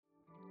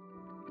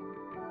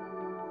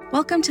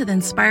Welcome to the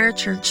Inspire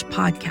Church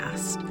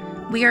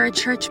podcast. We are a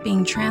church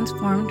being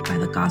transformed by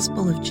the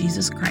gospel of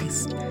Jesus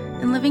Christ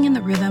and living in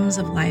the rhythms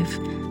of life,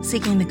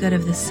 seeking the good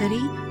of the city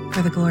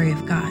for the glory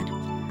of God.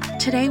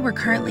 Today, we're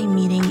currently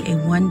meeting a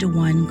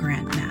 1-to-1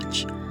 grant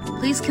match.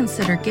 Please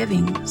consider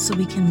giving so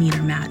we can meet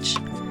our match.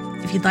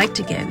 If you'd like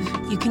to give,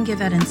 you can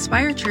give at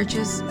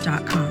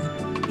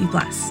inspirechurches.com. Be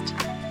blessed.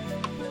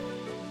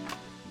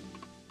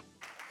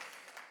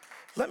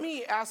 Let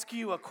me ask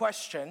you a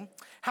question.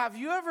 Have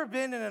you ever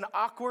been in an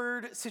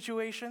awkward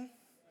situation?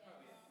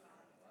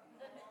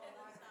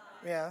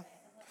 Yeah.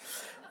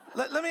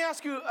 Let me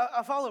ask you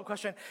a follow-up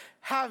question.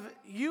 Have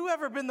you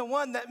ever been the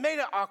one that made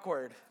it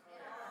awkward?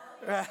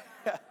 Yeah.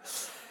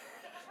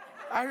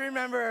 I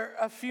remember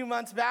a few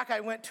months back,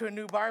 I went to a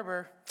new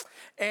barber,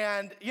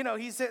 and,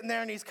 he's sitting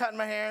there, and he's cutting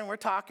my hair, and we're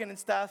talking and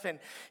stuff, and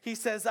he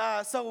says,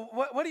 so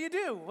what do you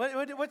do?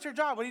 What's your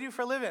job? What do you do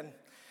for a living?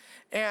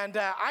 And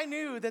I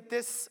knew that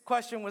this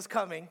question was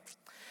coming,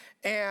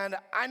 and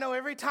I know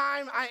every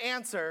time I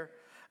answer,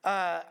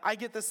 I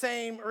get the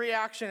same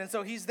reaction. And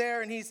so he's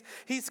there, and he's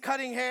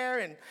cutting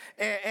hair,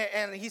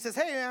 and he says,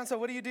 hey, man, so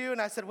what do you do?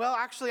 And I said, well,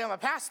 actually, I'm a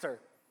pastor.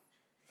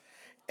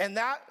 And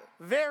that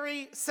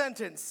very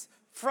sentence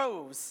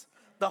froze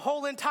the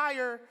whole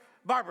entire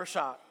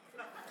barbershop.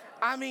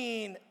 I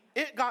mean,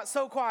 it got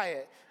so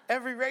quiet.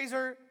 Every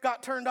razor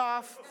got turned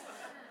off.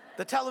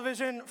 The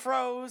television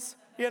froze,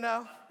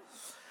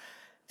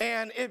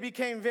 And it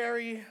became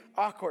very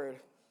awkward.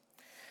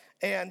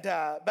 And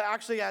but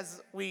actually,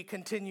 as we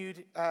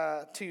continued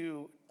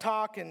to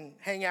talk and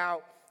hang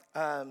out,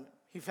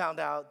 he found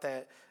out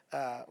that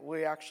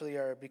we actually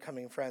are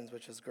becoming friends,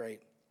 which is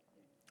great.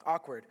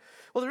 Awkward.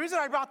 Well, the reason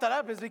I brought that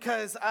up is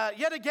because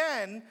yet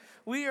again,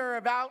 we are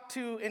about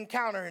to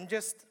encounter in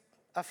just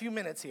a few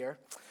minutes here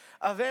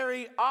a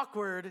very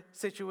awkward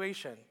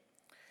situation.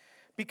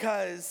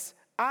 Because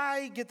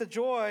I get the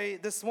joy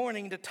this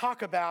morning to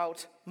talk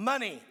about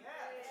money.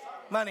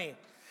 Money.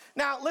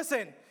 Now,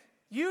 listen,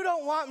 you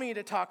don't want me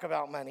to talk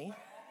about money,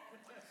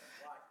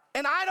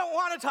 and I don't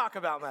want to talk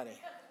about money,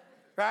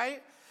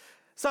 right?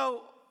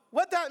 So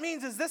what that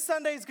means is this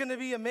Sunday is going to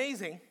be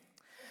amazing,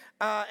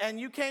 and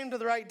you came to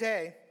the right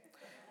day,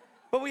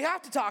 but we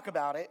have to talk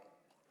about it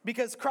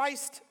because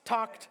Christ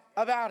talked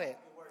about it.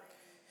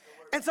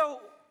 And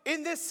so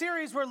in this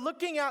series, we're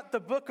looking at the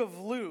book of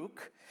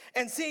Luke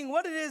and seeing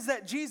what it is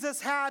that Jesus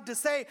had to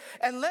say.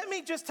 And let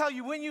me just tell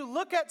you, when you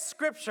look at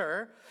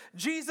Scripture,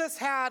 Jesus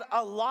had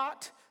a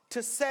lot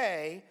to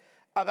say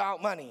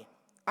about money.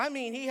 I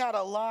mean, he had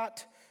a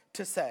lot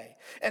to say.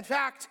 In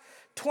fact,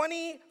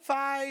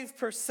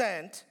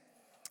 25%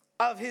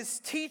 of his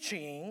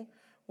teaching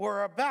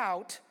were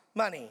about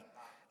money.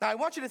 Now, I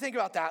want you to think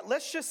about that.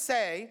 Let's just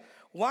say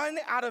 1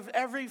 out of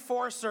every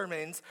 4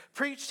 sermons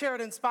preached here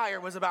at Inspire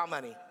was about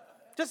money.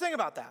 Just think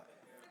about that.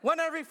 1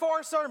 out of every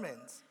 4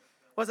 sermons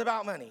was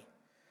about money.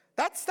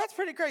 That's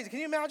pretty crazy. Can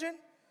you imagine?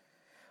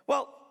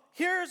 Well,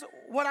 here's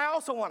what I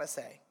also want to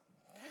say.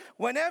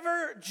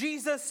 Whenever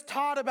Jesus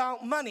taught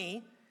about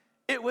money,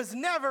 it was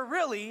never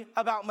really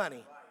about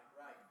money.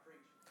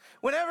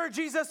 Whenever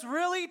Jesus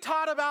really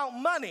taught about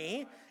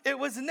money, it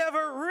was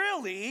never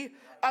really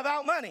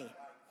about money.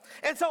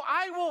 And so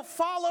I will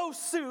follow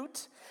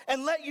suit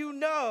and let you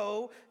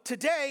know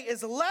today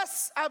is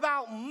less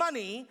about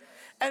money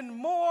and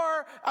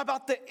more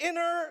about the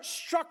inner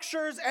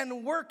structures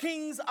and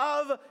workings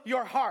of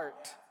your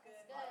heart.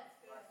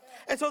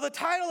 And so the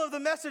title of the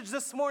message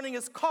this morning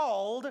is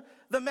called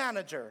The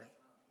Manager.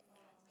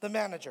 The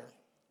Manager.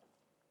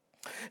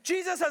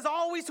 Jesus has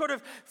always sort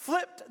of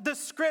flipped the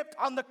script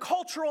on the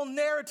cultural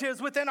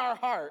narratives within our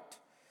heart.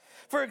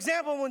 For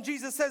example, when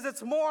Jesus says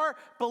it's more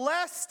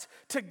blessed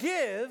to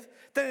give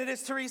than it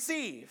is to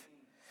receive.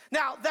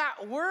 Now,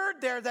 that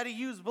word there that he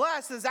used,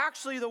 blessed, is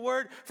actually the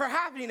word for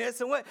happiness.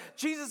 And what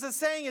Jesus is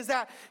saying is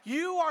that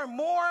you are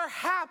more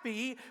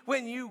happy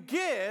when you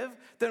give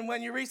than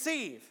when you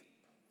receive.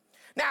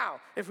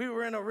 Now, if we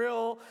were in a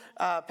real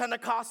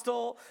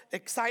Pentecostal,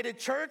 excited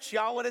church,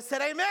 y'all would have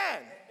said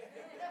amen.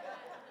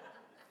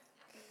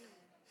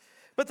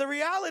 But the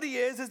reality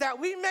is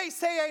that we may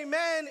say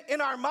amen in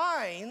our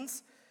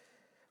minds,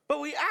 but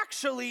we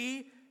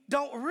actually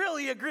don't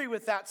really agree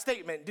with that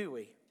statement, do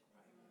we?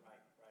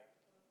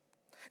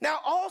 Now,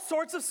 all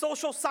sorts of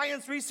social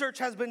science research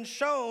has been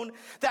shown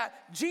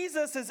that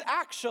Jesus is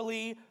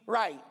actually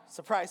right.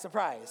 Surprise,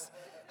 surprise.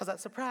 How's that?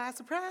 Surprise,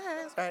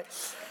 surprise. All right.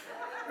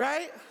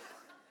 Right?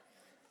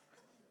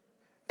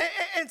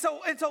 And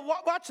so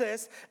watch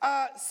this.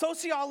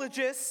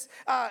 Sociologists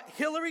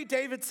Hillary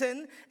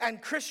Davidson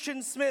and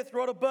Christian Smith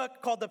wrote a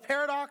book called The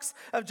Paradox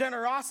of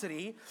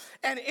Generosity.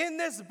 And in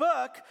this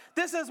book,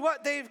 this is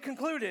what they've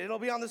concluded. It'll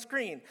be on the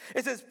screen.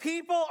 It says,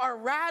 people who are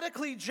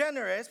radically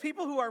generous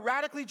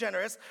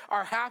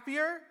are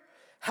happier,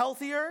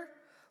 healthier,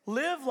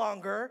 live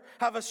longer,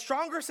 have a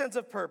stronger sense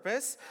of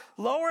purpose,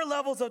 lower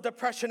levels of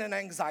depression and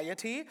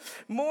anxiety,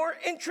 more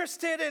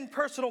interested in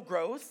personal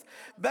growth,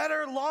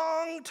 better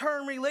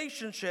long-term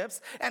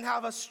relationships, and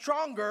have a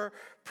stronger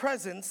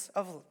presence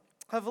of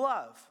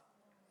love.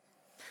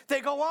 They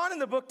go on in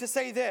the book to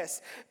say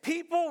this: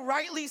 people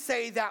rightly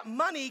say that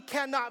money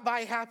cannot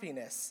buy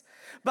happiness,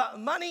 but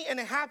money and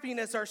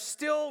happiness are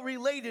still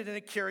related in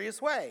a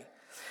curious way.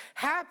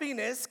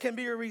 Happiness can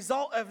be a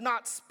result of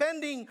not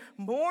spending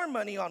more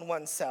money on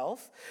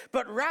oneself,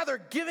 but rather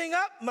giving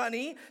up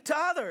money to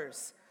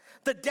others.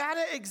 The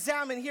data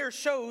examined here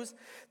shows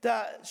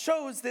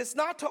this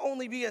not to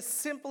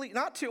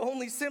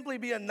only simply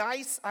be a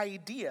nice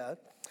idea,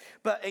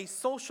 but a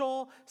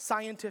social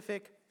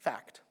scientific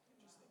fact.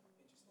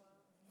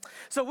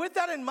 So with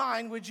that in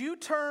mind, would you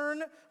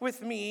turn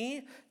with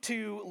me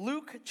to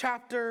Luke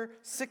chapter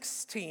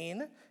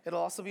 16?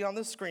 It'll also be on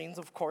the screens,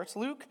 of course.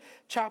 Luke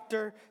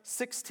chapter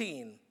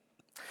 16.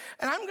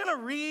 And I'm going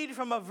to read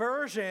from a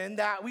version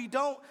that we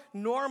don't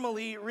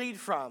normally read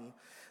from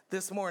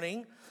this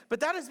morning. But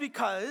that is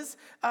because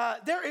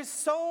there is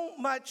so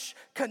much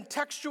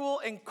contextual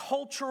and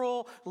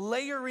cultural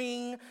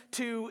layering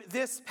to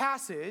this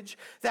passage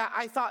that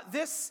I thought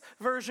this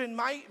version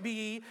might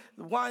be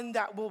one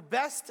that will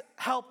best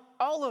help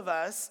all of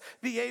us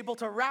be able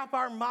to wrap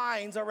our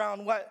minds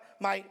around what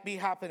might be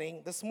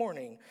happening this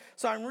morning.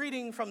 So I'm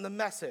reading from the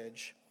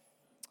Message.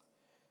 It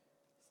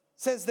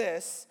says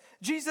this: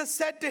 Jesus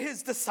said to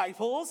his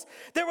disciples,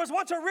 "There was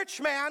once a rich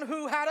man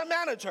who had a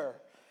manager.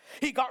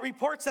 He got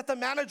reports that the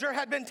manager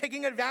had been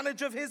taking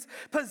advantage of his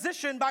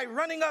position by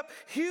running up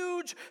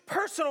huge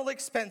personal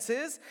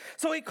expenses.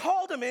 So he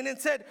called him in and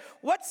said,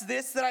 'What's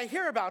this that I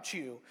hear about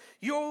you?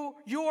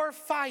 You're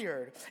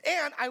fired,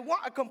 and I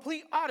want a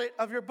complete audit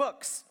of your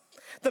books.'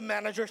 The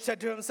manager said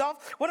to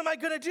himself, 'What am I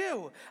going to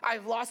do?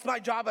 I've lost my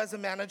job as a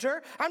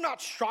manager. I'm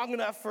not strong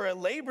enough for a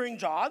laboring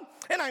job,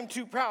 and I'm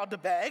too proud to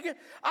beg.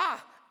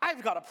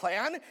 I've got a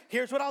plan.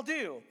 Here's what I'll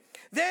do.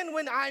 Then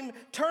when I'm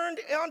turned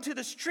onto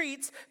the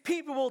streets,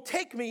 people will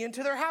take me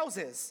into their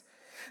houses.'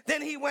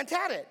 Then he went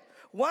at it.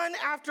 One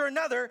after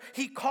another,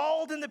 he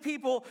called in the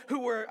people who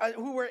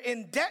were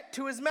in debt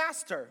to his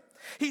master.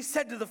 He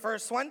said to the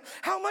first one,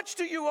 'How much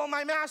do you owe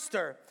my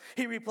master?'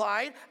 He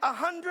replied,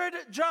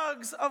 100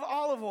 jugs of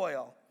olive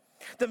oil.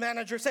 The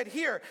manager said,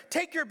 'Here,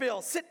 take your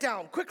bill, sit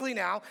down quickly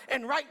now,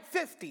 and write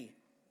 50.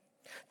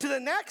 To the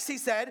next, he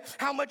said,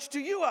 'How much do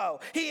you owe?'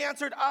 He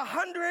answered,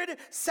 100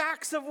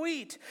 sacks of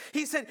wheat.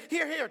 He said,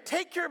 'Here,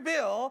 take your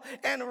bill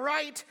and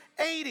write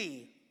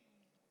 80.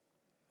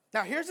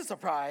 Now here's a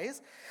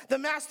surprise. The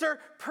master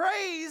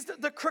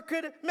praised the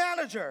crooked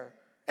manager.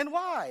 And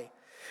why?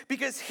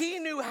 Because he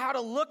knew how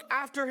to look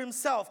after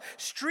himself.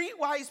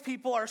 Streetwise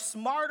people are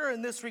smarter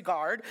in this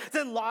regard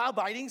than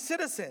law-abiding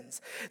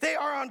citizens. They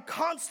are on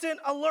constant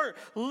alert,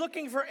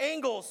 looking for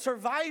angles,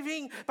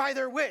 surviving by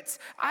their wits.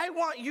 I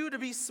want you to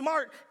be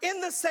smart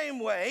in the same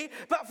way,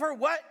 but for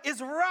what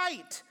is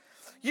right,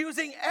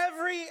 using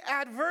every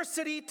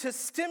adversity to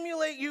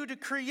stimulate you to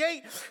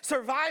create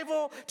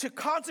survival, to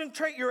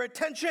concentrate your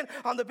attention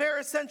on the bare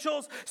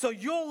essentials so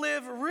you'll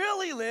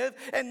really live,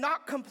 and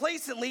not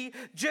complacently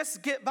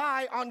just get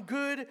by on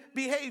good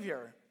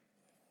behavior.'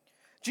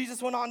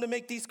 Jesus went on to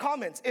make these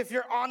comments. If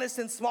you're honest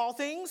in small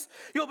things,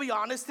 you'll be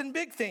honest in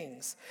big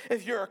things.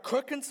 If you're a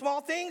crook in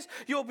small things,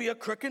 you'll be a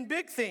crook in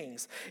big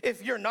things.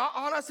 If you're not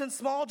honest in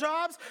small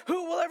jobs,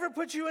 who will ever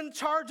put you in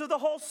charge of the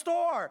whole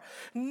store?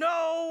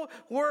 No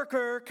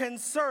worker can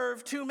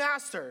serve two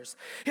masters.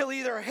 He'll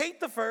either hate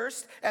the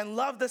first and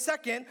love the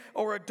second,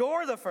 or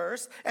adore the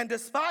first and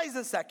despise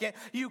the second.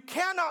 You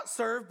cannot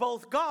serve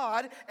both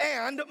God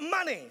and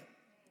money."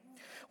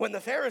 When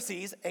the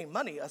Pharisees, a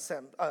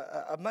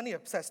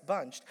money-obsessed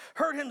bunch,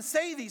 heard him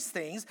say these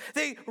things,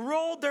 they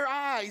rolled their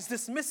eyes,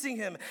 dismissing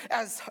him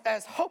as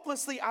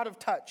hopelessly out of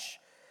touch.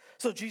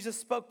 So Jesus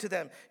spoke to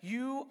them,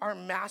 "You are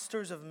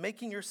masters of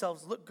making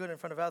yourselves look good in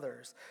front of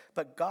others,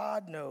 but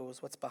God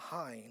knows what's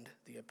behind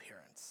the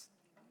appearance."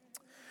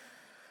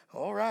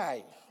 All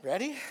right,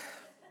 ready?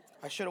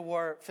 I should have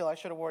wore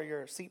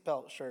your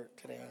seatbelt shirt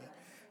today and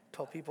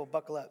told people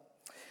buckle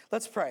up.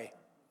 Let's pray.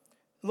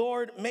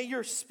 Lord, may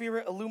your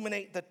Spirit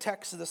illuminate the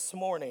text this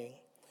morning,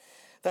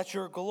 that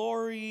your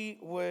glory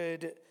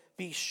would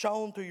be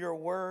shown through your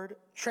word,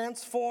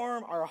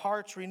 transform our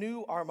hearts,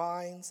 renew our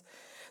minds,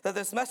 that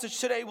this message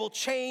today will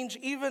change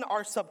even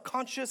our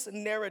subconscious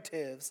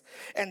narratives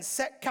and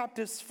set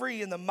captives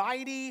free in the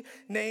mighty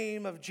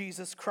name of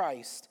Jesus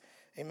Christ.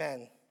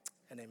 Amen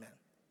and amen.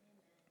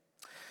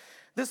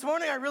 This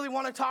morning, I really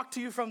want to talk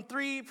to you from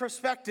three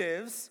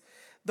perspectives: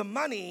 the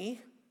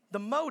money, the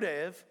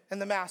motive,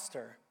 and the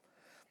master.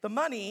 The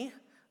money,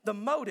 the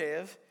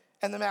motive,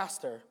 and the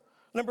master.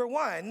 Number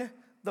one,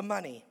 the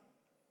money.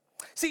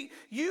 See,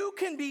 you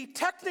can be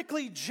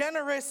technically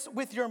generous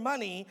with your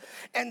money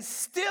and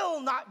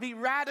still not be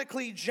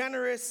radically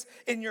generous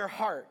in your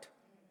heart,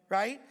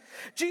 right?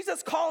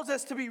 Jesus calls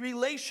us to be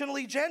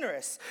relationally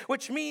generous,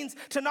 which means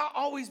to not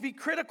always be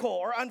critical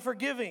or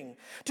unforgiving,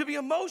 to be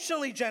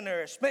emotionally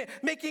generous,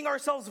 making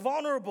ourselves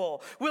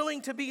vulnerable, willing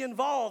to be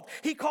involved.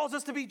 He calls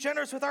us to be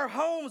generous with our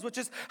homes, which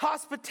is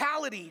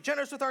hospitality,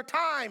 generous with our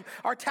time,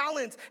 our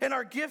talents, and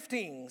our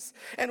giftings.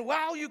 And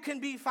while you can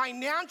be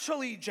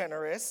financially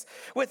generous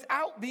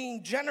without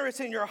being generous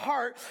in your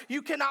heart,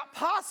 you cannot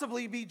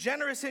possibly be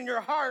generous in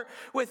your heart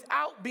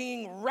without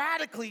being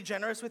radically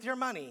generous with your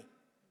money.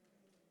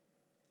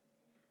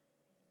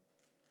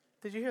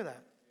 Did you hear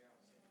that?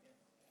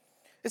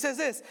 It says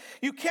this,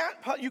 you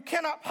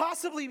cannot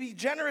possibly be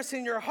generous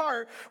in your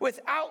heart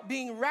without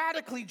being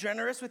radically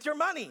generous with your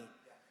money.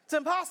 It's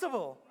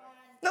impossible.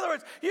 In other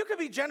words, you could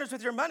be generous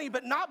with your money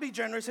but not be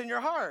generous in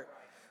your heart.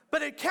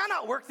 But it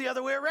cannot work the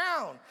other way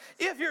around.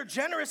 If you're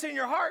generous in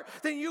your heart,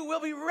 then you will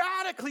be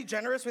radically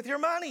generous with your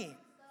money.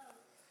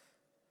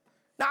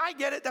 Now, I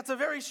get it. That's a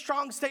very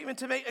strong statement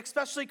to make,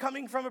 especially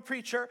coming from a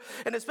preacher,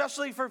 and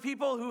especially for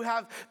people who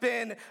have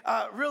been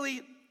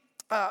really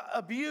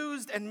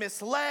abused and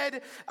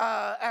misled,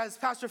 as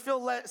Pastor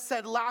Phil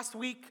said last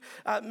week,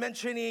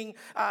 mentioning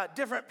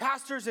different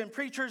pastors and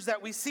preachers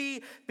that we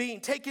see being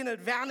taken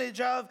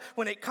advantage of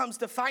when it comes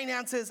to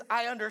finances.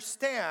 I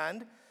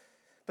understand,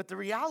 but the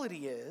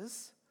reality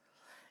is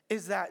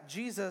that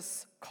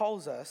Jesus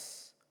calls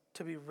us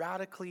to be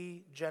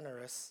radically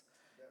generous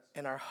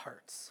in our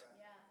hearts.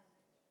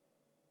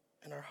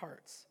 In our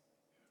hearts.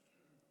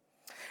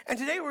 And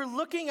today we're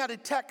looking at a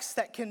text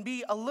that can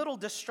be a little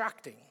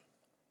distracting.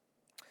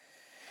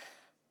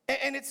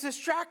 And it's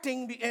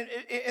distracting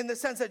in the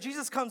sense that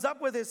Jesus comes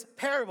up with this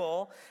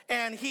parable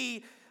and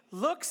he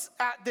looks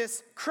at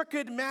this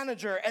crooked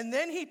manager and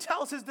then he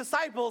tells his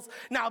disciples,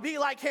 now be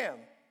like him.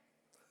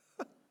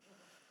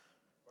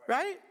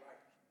 Right?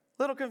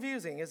 Little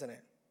confusing, isn't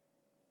it?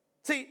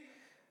 See,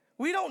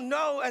 we don't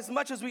know as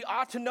much as we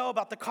ought to know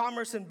about the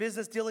commerce and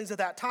business dealings at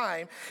that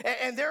time.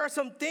 And there are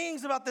some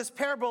things about this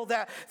parable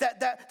that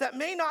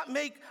may not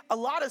make a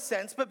lot of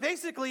sense. But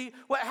basically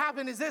what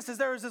happened is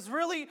there was this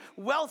really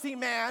wealthy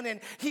man and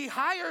he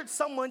hired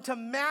someone to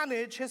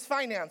manage his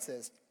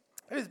finances.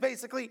 It was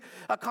basically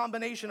a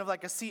combination of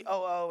like a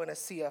COO and a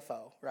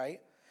CFO, right?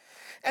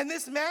 And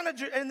this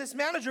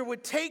manager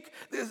would take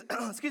this,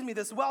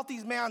 this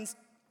wealthy man's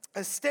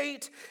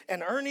estate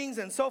and earnings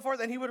and so forth,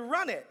 and he would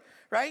run it.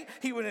 Right?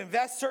 He would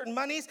invest certain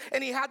monies,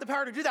 and he had the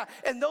power to do that.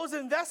 And those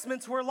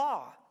investments were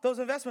law.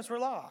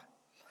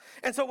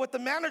 And so what the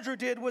manager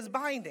did was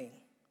binding.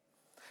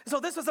 So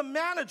this was a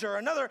manager.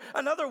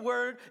 Another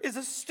word is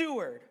a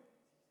steward.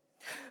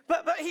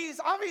 But he's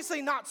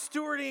obviously not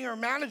stewarding or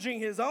managing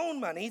his own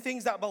money,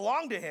 things that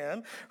belong to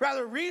him,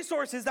 rather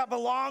resources that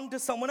belong to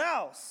someone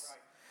else. Right.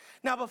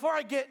 Now, before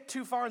I get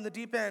too far in the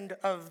deep end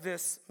of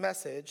this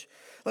message,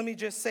 let me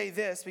just say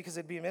this, because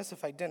it'd be amiss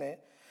if I didn't.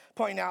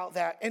 Point out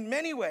that in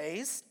many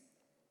ways,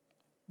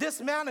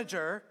 this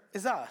manager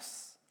is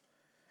us.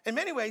 In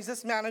many ways,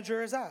 this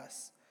manager is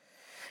us.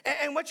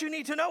 And what you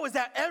need to know is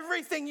that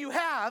everything you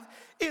have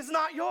is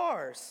not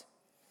yours.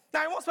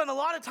 Now, I won't spend a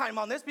lot of time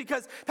on this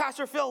because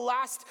Pastor Phil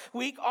last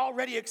week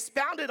already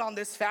expounded on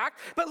this fact,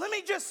 but let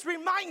me just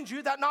remind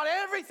you that not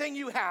everything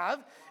you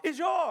have is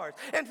yours.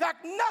 In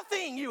fact,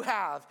 nothing you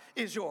have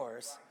is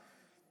yours.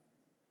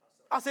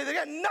 I'll say that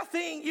again,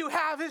 nothing you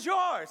have is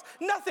yours.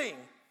 Nothing.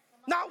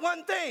 Not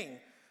one thing,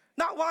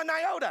 not one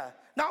iota,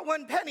 not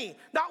one penny,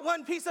 not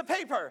one piece of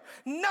paper.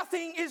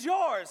 Nothing is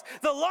yours.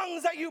 The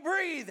lungs that you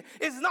breathe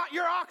is not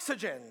your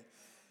oxygen.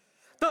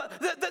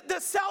 The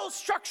cell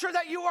structure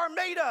that you are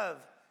made of,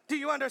 do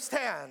you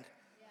understand?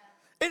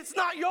 Yeah. It's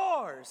not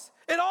yours.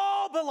 It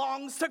all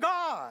belongs to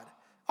God,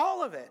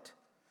 all of it.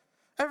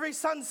 Every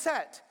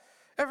sunset,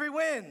 every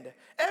wind,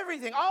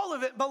 everything, all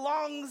of it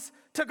belongs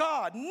to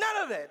God.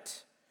 None of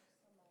it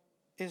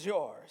is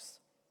yours,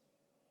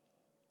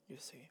 you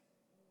see.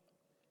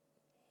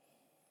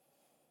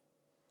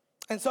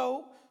 And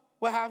so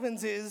what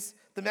happens is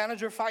the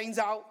manager finds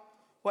out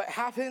what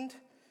happened.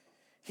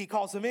 He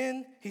calls him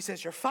in. He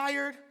says, you're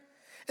fired.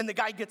 And the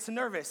guy gets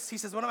nervous. He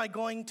says, what am I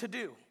going to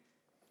do?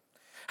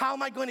 How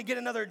am I going to get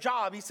another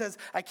job? He says,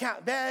 I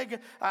can't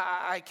beg.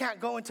 I can't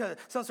go into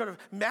some sort of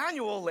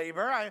manual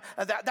labor.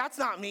 That's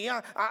not me.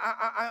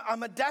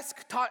 I'm a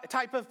desk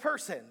type of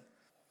person.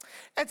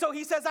 And so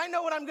he says, I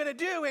know what I'm going to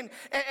do.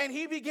 And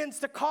he begins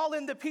to call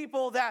in the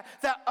people that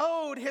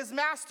owed his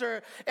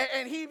master,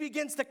 and he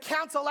begins to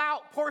cancel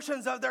out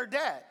portions of their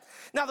debt.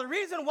 Now, the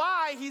reason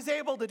why he's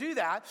able to do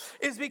that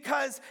is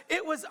because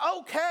it was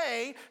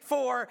okay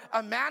for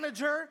a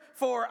manager,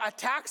 for a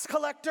tax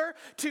collector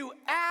to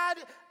add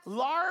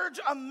large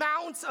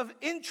amounts of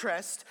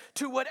interest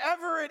to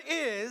whatever it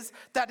is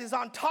that is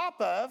on top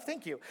of,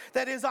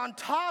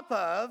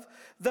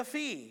 the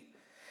fee.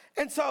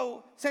 And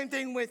so, same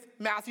thing with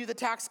Matthew, the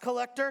tax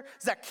collector,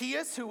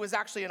 Zacchaeus, who was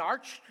actually an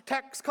arch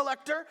tax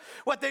collector.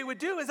 What they would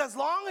do is, as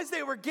long as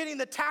they were getting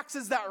the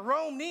taxes that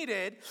Rome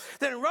needed,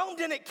 then Rome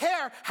didn't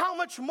care how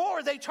much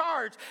more they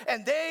charged,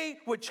 and they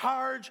would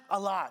charge a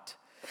lot.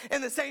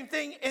 And the same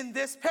thing in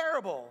this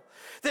parable.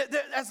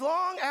 As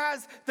long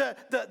as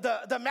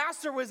the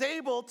master was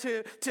able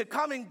to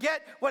come and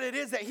get what it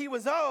is that he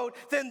was owed,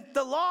 then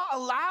the law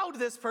allowed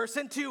this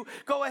person to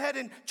go ahead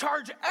and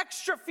charge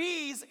extra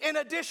fees in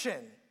addition,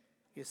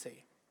 you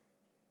see.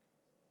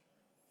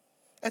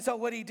 And so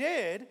what he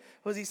did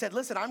was he said,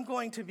 listen, I'm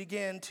going to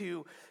begin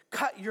to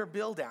cut your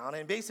bill down,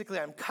 and basically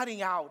I'm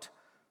cutting out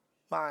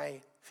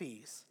my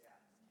fees.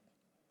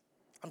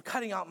 I'm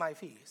cutting out my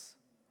fees.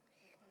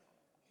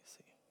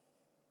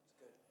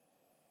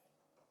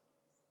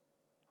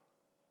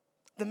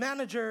 The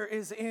manager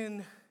is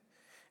in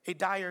a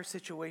dire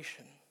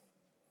situation.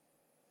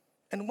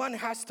 And one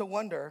has to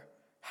wonder,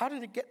 how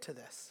did it get to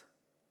this?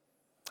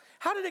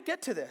 How did it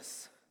get to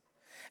this?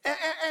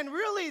 And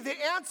really the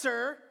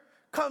answer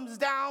comes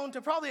down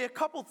to probably a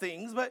couple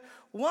things, but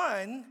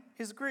one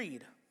is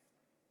greed.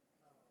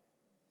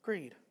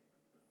 Greed.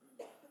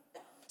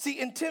 See,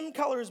 in Tim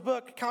Keller's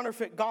book,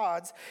 Counterfeit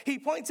Gods, he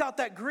points out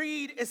that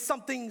greed is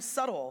something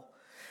subtle,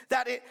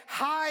 that it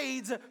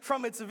hides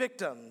from its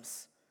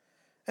victims.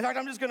 In fact,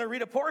 I'm just going to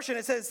read a portion.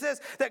 It says this,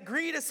 that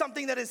greed is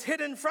something that is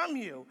hidden from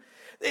you.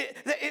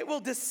 It will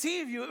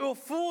deceive you. It will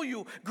fool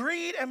you.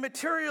 Greed and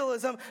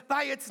materialism,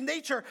 by its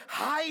nature,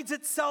 hides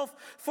itself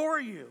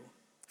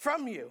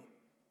from you.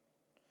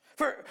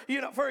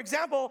 For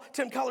example,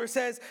 Tim Keller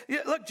says,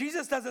 look,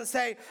 Jesus doesn't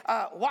say,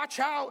 watch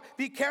out,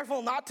 be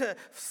careful not to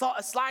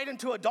slide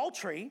into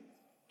adultery.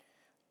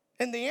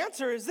 And the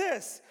answer is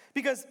this,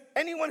 because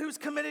anyone who's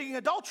committing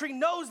adultery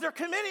knows they're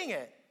committing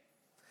it.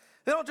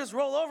 They don't just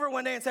roll over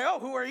one day and say, oh,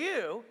 who are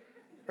you,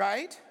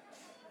 right?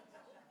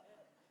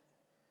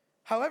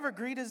 However,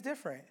 greed is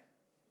different.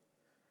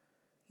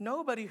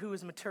 Nobody who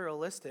is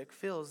materialistic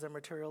feels they're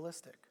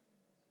materialistic.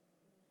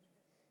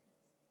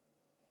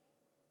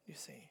 You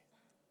see.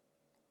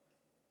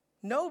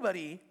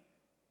 Nobody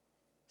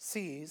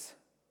sees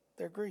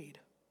their greed.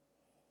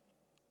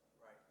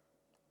 Right.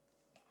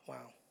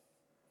 Wow.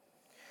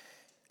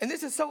 And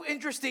this is so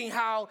interesting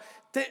how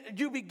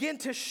you begin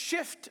to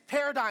shift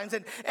paradigms.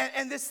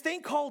 And this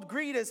thing called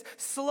greed is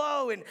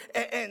slow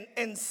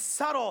and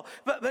subtle,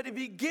 but it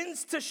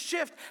begins to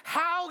shift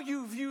how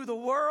you view the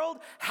world,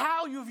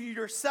 how you view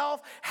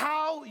yourself,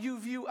 how you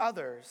view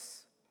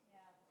others.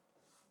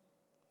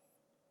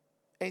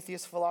 Yeah.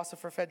 Atheist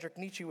philosopher Friedrich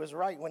Nietzsche was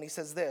right when he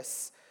says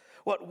this,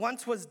 what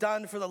once was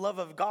done for the love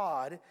of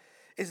God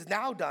is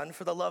now done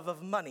for the love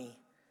of money,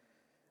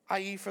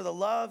 i.e. for the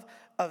love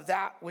of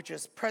that which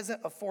is present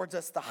affords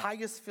us the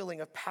highest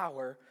feeling of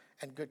power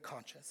and good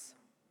conscience.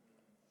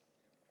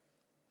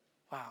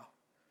 Wow.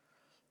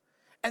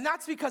 And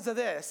that's because of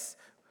this.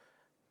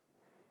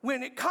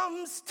 When it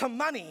comes to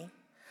money,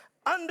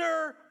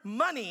 under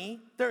money,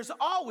 there's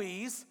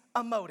always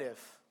a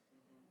motive.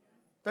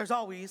 There's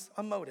always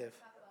a motive.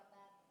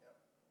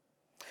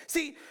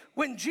 See,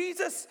 when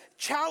Jesus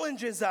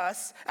challenges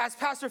us, as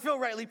Pastor Phil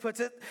rightly puts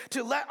it,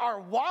 to let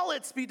our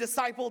wallets be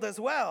discipled as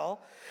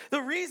well,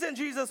 the reason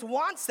Jesus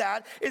wants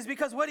that is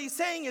because what he's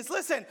saying is,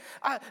 listen,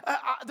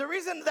 the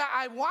reason that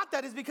I want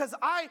that is because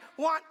I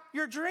want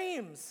your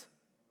dreams,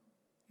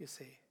 you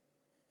see.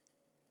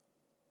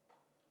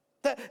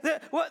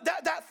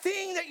 That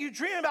thing that you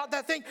dream about,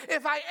 that thing,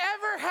 if I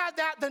ever had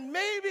that, then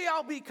maybe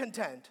I'll be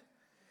content.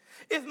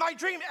 If my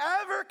dream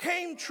ever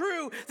came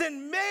true,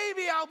 then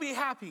maybe I'll be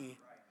happy.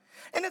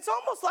 And it's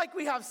almost like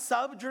we have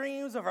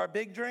sub-dreams of our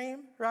big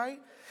dream, right?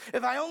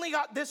 If I only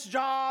got this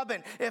job,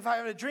 and if I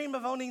have a dream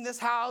of owning this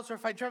house, or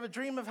if I have a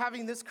dream of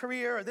having this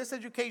career or this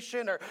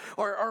education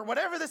or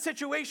whatever the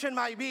situation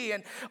might be,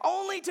 and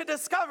only to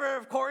discover,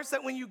 of course,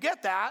 that when you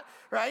get that,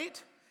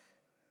 right,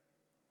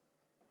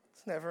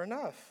 it's never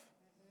enough,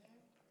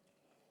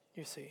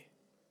 you see.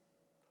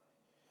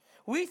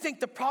 We think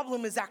the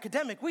problem is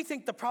academic. We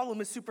think the problem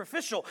is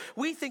superficial.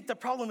 We think the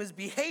problem is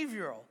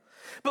behavioral.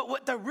 But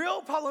what the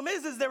real problem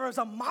is there is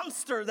a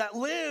monster that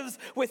lives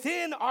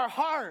within our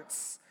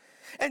hearts.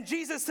 And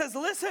Jesus says,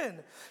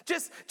 listen,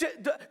 just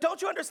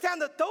don't you understand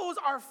that those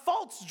are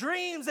false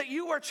dreams that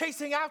you are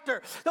chasing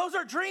after? Those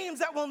are dreams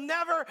that will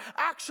never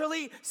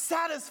actually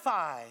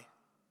satisfy.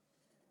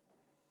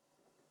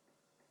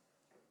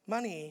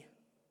 Money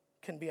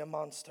can be a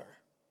monster.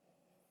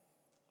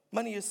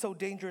 Money is so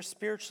dangerous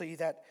spiritually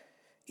that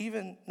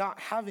even not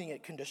having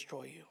it can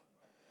destroy you.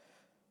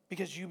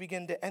 Because you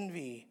begin to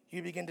envy,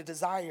 you begin to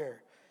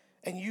desire,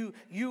 and you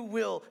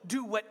will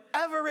do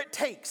whatever it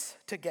takes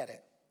to get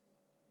it.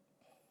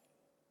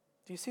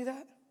 Do you see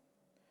that?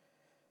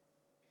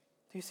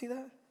 Do you see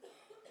that?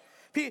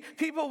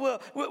 People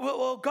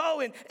will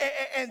go and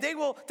they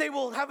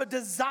will have a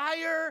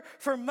desire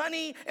for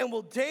money and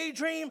will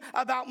daydream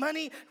about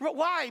money.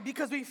 Why?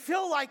 Because we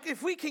feel like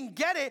if we can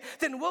get it,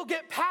 then we'll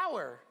get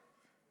power.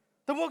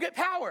 Then we'll get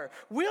power.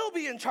 We'll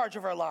be in charge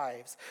of our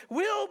lives.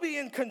 We'll be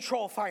in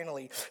control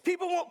finally.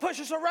 People won't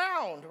push us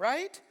around,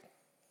 right?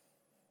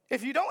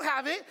 If you don't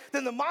have it,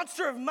 then the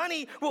monster of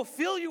money will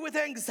fill you with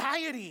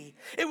anxiety.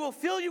 It will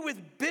fill you with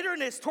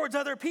bitterness towards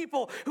other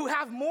people who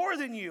have more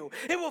than you.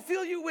 It will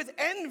fill you with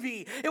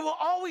envy. It will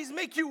always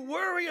make you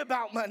worry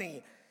about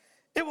money.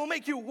 It will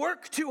make you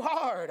work too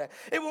hard.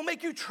 It will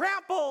make you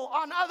trample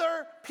on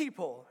other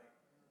people.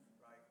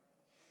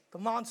 The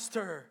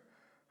monster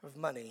of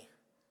money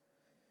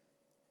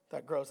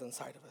that grows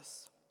inside of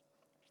us.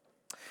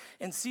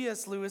 In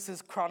C.S.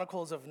 Lewis's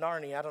Chronicles of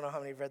Narnia, I don't know how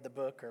many have read the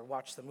book or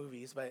watched the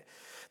movies, but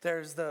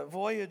there's the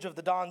Voyage of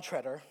the Dawn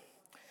Treader,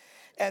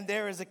 and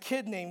there is a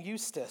kid named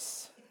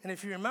Eustace. And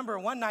if you remember,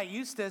 one night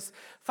Eustace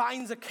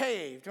finds a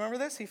cave. Do you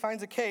remember this? He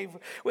finds a cave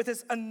with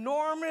this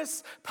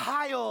enormous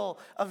pile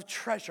of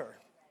treasure.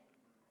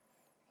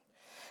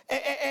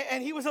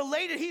 And he was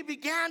elated. He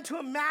began to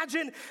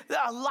imagine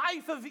a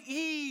life of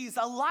ease,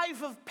 a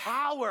life of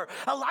power,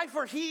 a life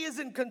where he is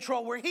in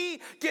control, where he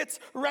gets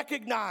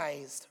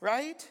recognized,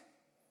 right?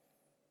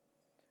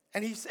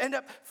 And he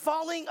ended up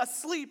falling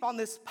asleep on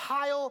this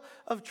pile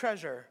of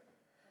treasure.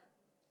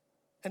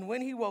 And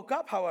when he woke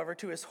up, however,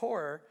 to his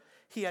horror,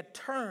 he had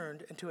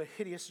turned into a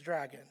hideous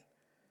dragon.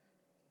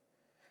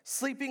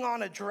 Sleeping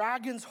on a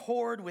dragon's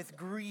hoard with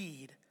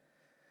greed,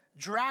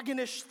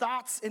 dragonish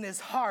thoughts in his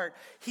heart,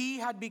 he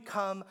had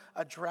become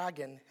a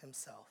dragon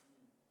himself.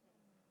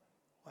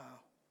 Wow.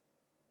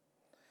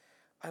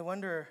 I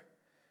wonder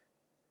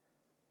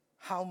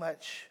how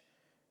much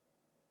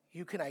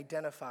you can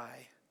identify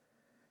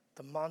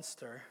the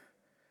monster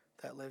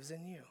that lives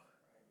in you.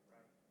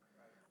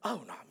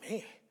 Oh, not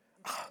me.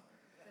 Oh.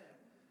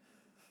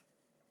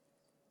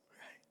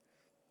 Right.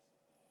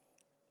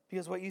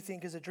 Because what you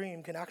think is a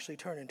dream can actually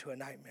turn into a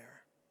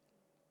nightmare.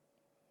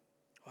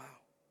 Wow.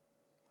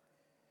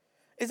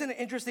 Isn't it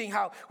interesting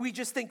how we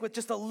just think with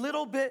just a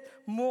little bit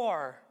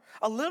more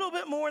in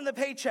the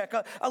paycheck,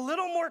 a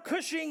little more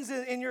cushions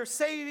in your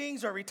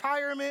savings or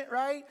retirement,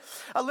 right?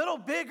 A little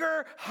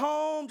bigger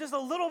home, just a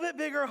little bit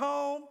bigger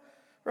home,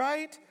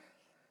 right?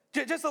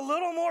 Just a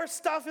little more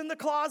stuff in the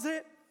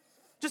closet,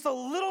 just a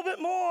little bit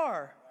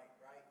more,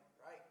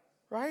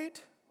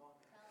 right?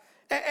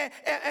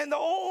 And the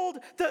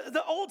old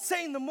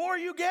saying, the more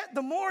you get,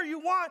 the more you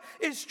want,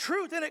 is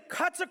truth, and it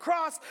cuts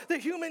across the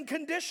human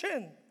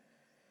condition.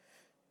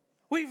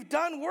 We've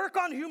done work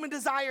on human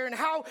desire and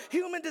how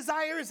human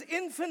desire is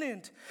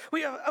infinite.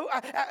 We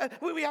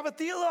have a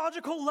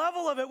theological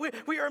level of it.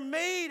 We are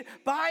made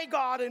by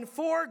God and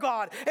for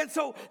God. And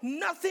so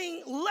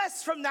nothing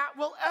less from that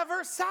will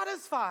ever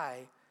satisfy.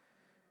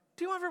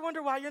 Do you ever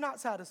wonder why you're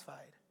not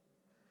satisfied?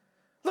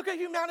 Look at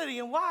humanity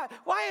and why.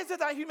 Why is it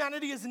that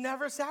humanity is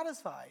never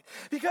satisfied?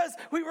 Because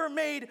we were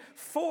made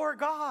for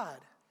God.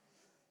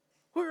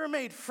 We were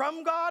made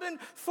from God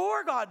and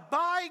for God,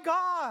 by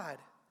God.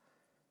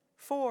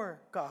 For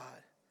God.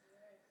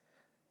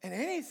 And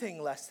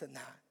anything less than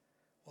that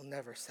will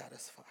never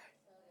satisfy.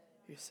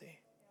 You see?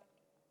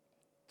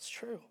 It's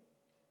true.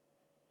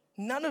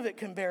 None of it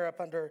can bear up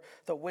under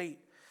the weight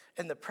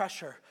and the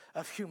pressure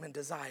of human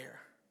desire.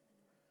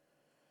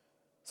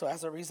 So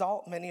as a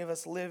result, many of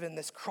us live in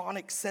this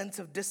chronic sense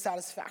of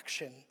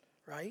dissatisfaction,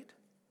 right?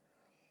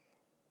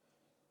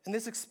 And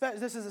this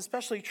is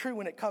especially true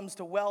when it comes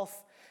to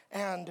wealth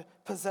and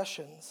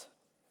possessions.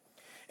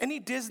 Any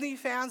Disney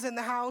fans in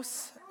the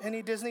house?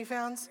 Any Disney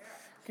fans?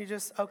 Can you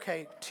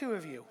okay, 2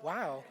 of you.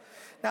 Wow.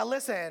 Now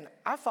listen,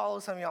 I follow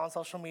some of y'all on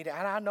social media,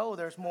 and I know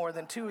there's more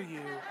than 2 of you.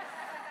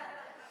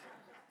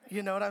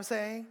 You know what I'm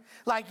saying?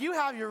 Like you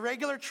have your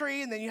regular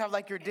tree, and then you have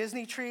like your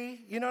Disney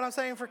tree. You know what I'm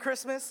saying, for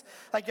Christmas?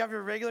 Like you have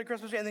your regular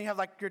Christmas tree, and then you have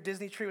like your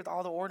Disney tree with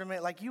all the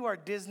ornament. Like you are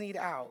Disneyed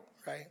out,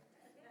 right?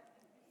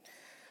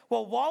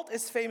 Well, Walt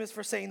is famous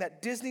for saying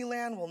that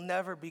Disneyland will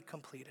never be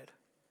completed.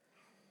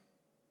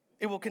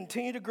 It will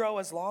continue to grow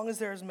as long as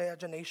there is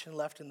imagination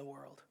left in the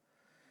world.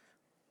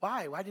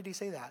 Why? Why did he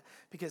say that?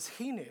 Because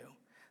he knew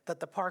that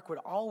the park would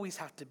always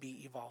have to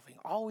be evolving,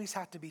 always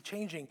have to be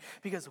changing,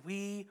 because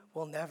we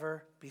will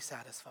never be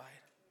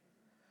satisfied.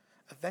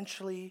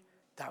 Eventually,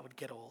 that would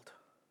get old.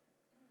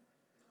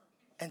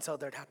 And so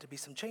there'd have to be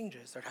some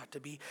changes. There'd have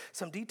to be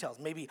some details.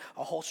 Maybe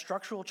a whole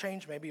structural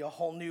change, maybe a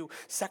whole new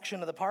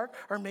section of the park,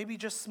 or maybe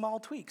just small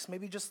tweaks,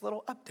 maybe just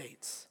little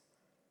updates,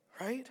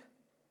 right?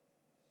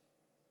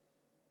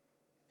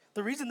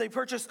 The reason they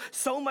purchased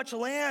so much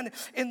land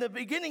in the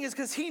beginning is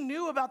because he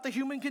knew about the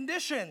human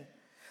condition,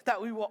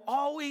 that we will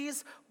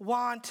always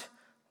want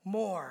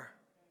more.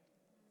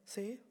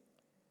 See?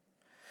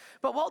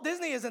 But Walt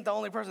Disney isn't the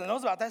only person that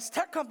knows about this.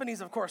 Tech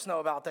companies, of course, know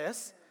about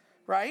this,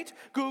 right?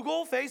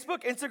 Google,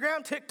 Facebook,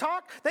 Instagram,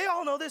 TikTok, they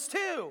all know this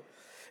too.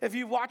 If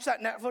you've watched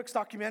that Netflix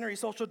documentary,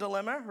 Social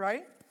Dilemma,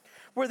 right?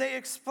 Where they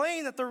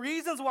explain that the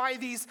reasons why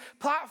these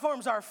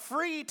platforms are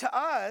free to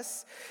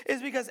us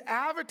is because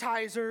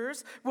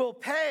advertisers will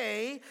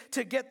pay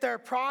to get their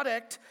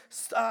product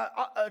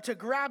to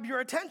grab your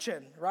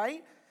attention,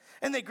 right?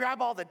 And they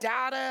grab all the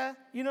data,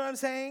 you know what I'm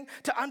saying?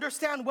 To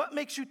understand what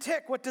makes you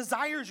tick, what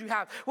desires you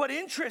have, what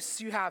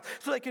interests you have,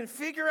 so they can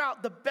figure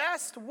out the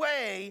best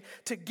way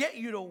to get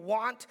you to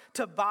want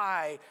to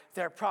buy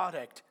their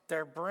product,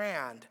 their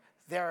brand,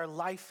 their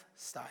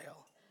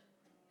lifestyle.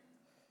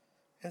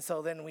 And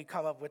so then we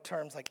come up with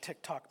terms like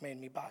TikTok made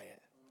me buy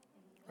it,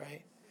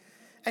 right?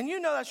 And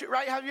you know that shit,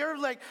 right? Have you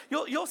ever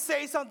you'll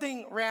say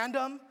something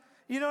random,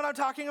 you know what I'm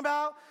talking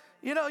about?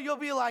 You'll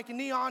be like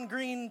neon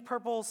green,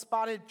 purple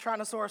spotted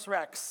Tyrannosaurus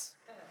Rex.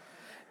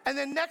 And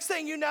then next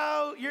thing you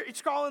know, you're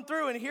scrolling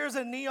through and here's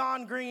a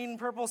neon green,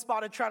 purple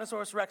spotted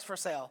Tyrannosaurus Rex for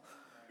sale.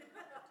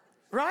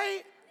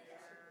 Right?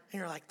 And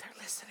you're like, they're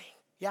listening.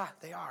 Yeah,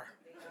 they are.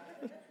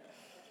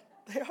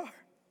 They are.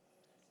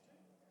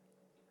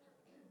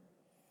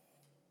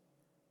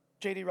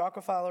 J.D.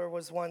 Rockefeller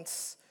was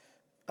once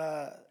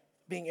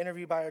being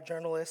interviewed by a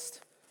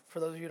journalist. For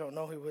those of you who don't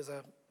know, he was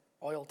an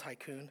oil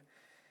tycoon.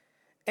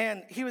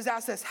 And he was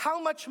asked this,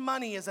 how much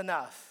money is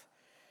enough?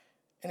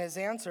 And his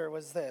answer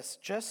was this,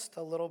 just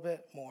a little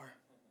bit more.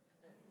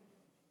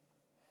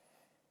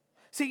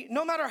 See,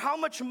 no matter how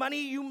much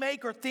money you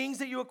make or things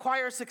that you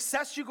acquire,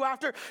 success you go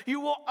after, you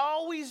will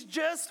always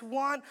just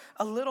want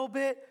a little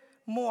bit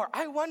more.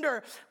 I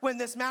wonder when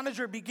this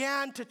manager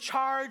began to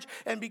charge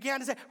and began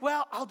to say,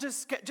 well, I'll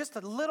just get just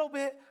a little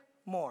bit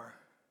more.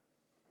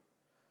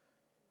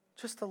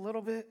 Just a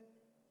little bit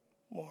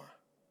more.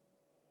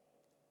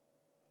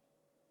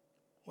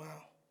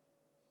 Wow.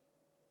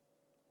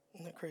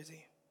 Isn't that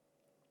crazy?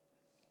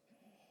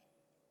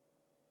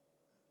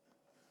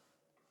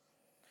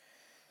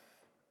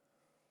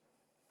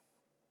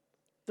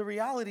 The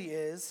reality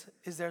is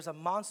there's a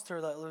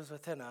monster that lives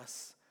within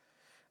us.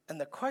 And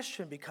the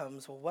question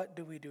becomes, well, what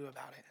do we do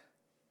about it?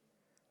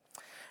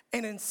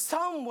 And in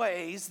some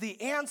ways, the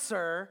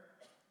answer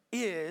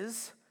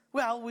is,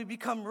 well, we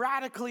become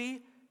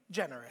radically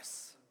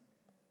generous.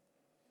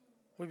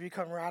 We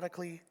become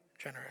radically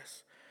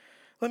generous.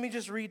 Let me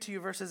just read to you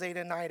verses 8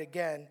 and 9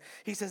 again.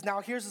 He says,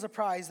 now here's the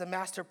surprise. The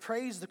master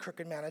praised the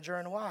crooked manager,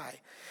 and why?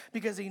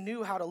 Because he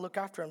knew how to look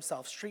after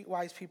himself.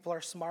 Streetwise people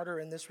are smarter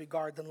in this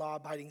regard than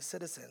law-abiding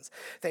citizens.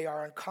 They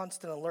are on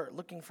constant alert,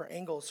 looking for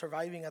angles,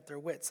 surviving at their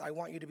wits. I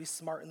want you to be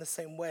smart in the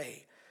same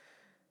way.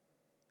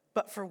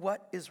 But for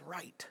what is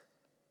right.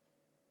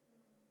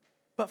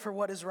 But for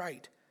what is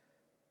right.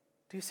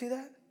 Do you see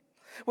that?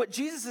 What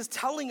Jesus is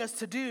telling us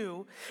to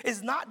do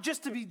is not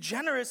just to be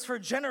generous for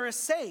generous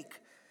sake,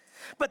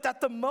 but that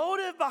the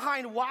motive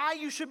behind why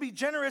you should be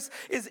generous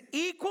is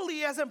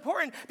equally as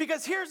important,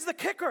 because here's the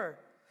kicker.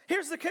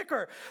 Here's the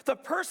kicker. The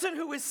person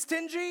who is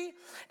stingy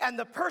and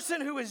the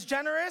person who is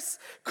generous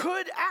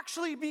could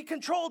actually be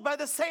controlled by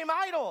the same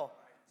idol.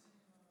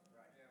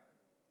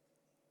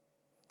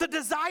 The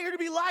desire to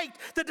be liked,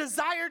 the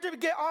desire to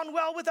get on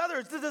well with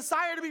others, the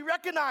desire to be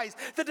recognized,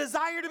 the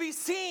desire to be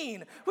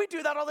seen. We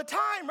do that all the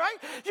time, right?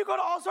 You go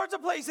to all sorts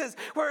of places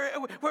where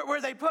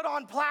they put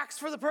on plaques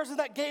for the person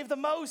that gave the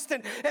most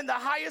and the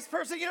highest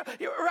person,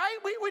 right?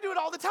 We do it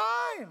all the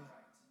time.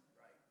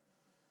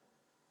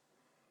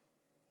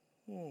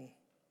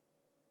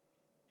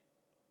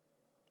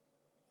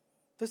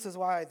 This is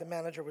why the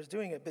manager was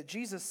doing it. But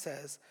Jesus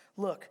says,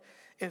 look,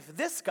 if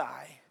this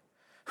guy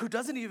who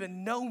doesn't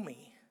even know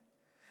me,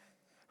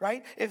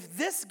 right? If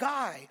this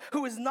guy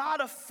who is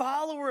not a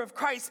follower of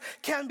Christ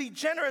can be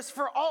generous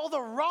for all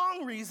the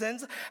wrong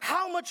reasons,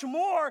 how much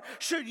more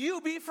should you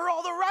be for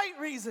all the right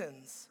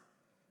reasons?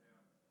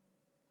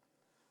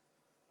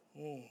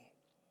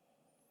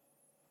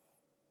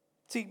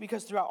 See,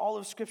 because throughout all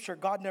of Scripture,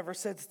 God never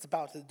says it's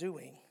about the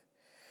doing.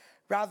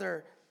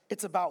 Rather,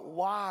 it's about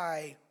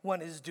why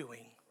one is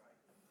doing.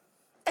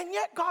 And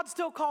yet God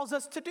still calls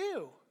us to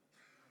do.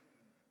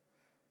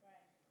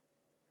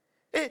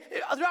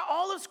 Throughout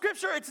all of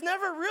Scripture, it's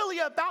never really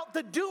about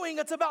the doing,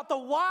 it's about the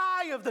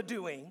why of the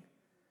doing.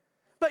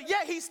 But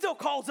yet he still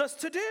calls us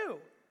to do,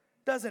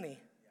 doesn't he?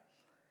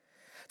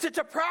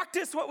 To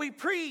practice what we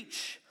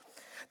preach.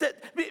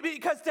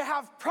 Because to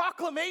have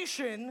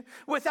proclamation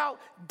without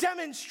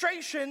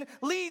demonstration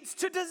leads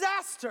to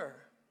disaster.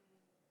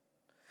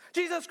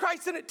 Jesus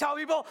Christ didn't tell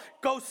people,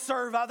 go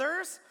serve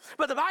others.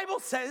 But the Bible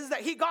says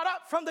that he got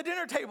up from the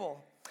dinner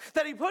table,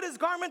 that he put his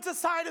garments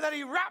aside, and that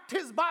he wrapped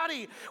his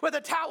body with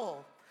a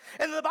towel.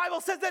 And the Bible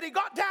says that he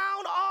got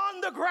down on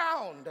the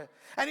ground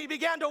and he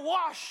began to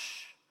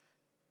wash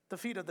the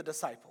feet of the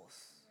disciples.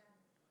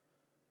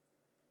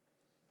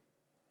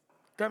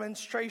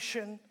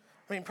 Proclamation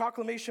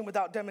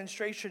without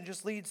demonstration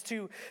just leads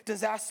to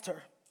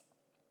disaster.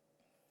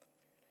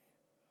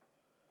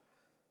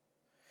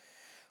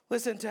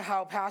 Listen to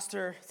how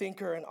pastor,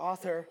 thinker, and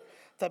author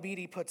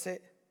Thabiti puts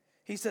it.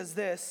 He says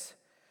this,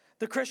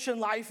 the Christian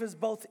life is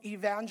both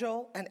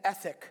evangel and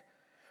ethic,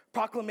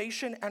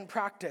 proclamation and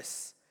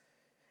practice,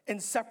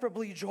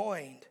 inseparably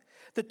joined.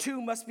 The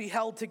two must be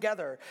held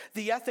together,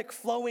 the ethic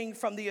flowing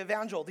from the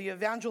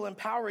evangel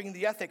empowering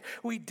the ethic.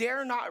 We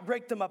dare not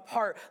break them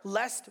apart,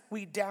 lest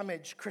we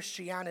damage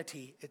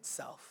Christianity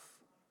itself.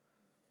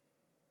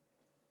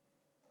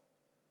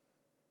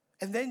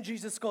 And then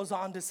Jesus goes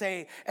on to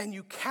say, and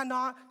you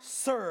cannot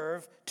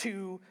serve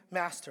two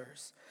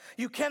masters.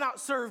 You cannot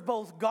serve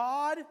both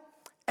God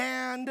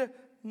and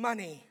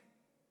money.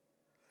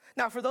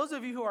 Now, for those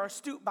of you who are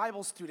astute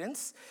Bible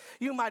students,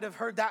 you might have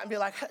heard that and be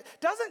like,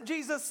 doesn't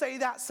Jesus say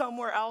that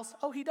somewhere else?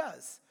 Oh, he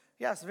does.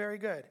 Yes, very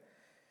good.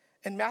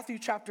 In Matthew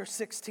chapter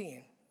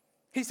 16,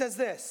 He says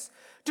this,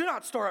 do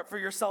not store up for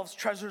yourselves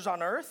treasures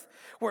on earth,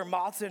 where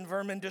moths and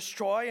vermin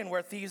destroy and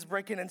where thieves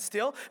break in and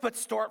steal, but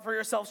store up for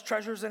yourselves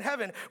treasures in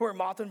heaven, where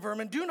moth and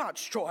vermin do not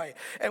destroy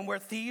and where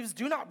thieves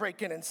do not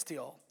break in and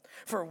steal.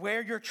 For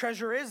where your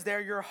treasure is,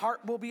 there your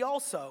heart will be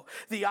also.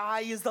 The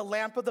eye is the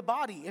lamp of the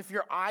body. If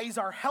your eyes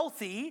are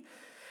healthy,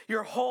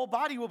 your whole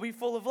body will be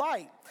full of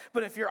light.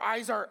 But if your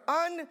eyes are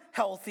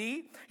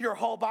unhealthy, your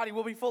whole body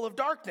will be full of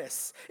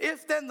darkness.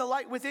 If then the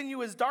light within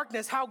you is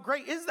darkness, how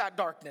great is that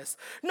darkness?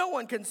 No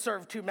one can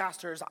serve two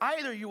masters.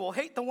 Either you will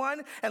hate the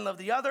one and love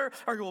the other,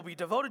 or you will be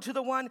devoted to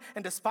the one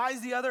and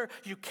despise the other.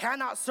 You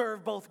cannot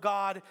serve both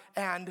God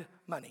and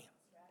money.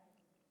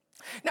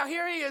 Now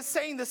here he is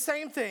saying the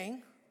same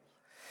thing,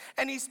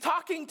 and he's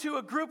talking to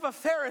a group of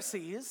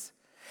Pharisees,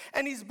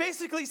 and he's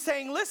basically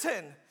saying,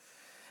 listen,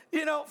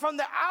 you know, from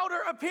the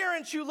outer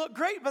appearance, you look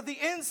great, but the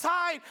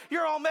inside,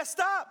 you're all messed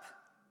up.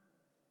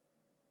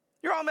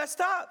 You're all messed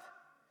up.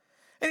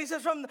 And he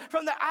says, from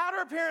the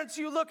outer appearance,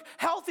 you look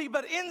healthy,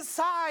 but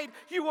inside,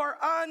 you are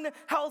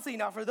unhealthy.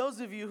 Now, for those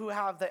of you who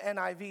have the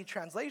NIV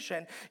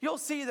translation, you'll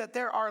see that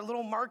there are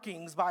little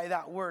markings by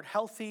that word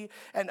healthy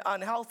and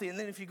unhealthy. And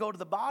then if you go to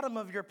the bottom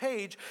of your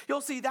page, you'll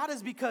see that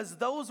is because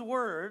those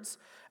words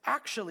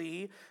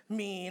actually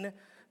mean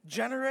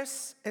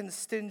generous and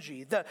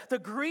stingy. The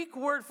Greek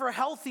word for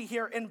healthy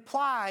here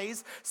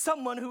implies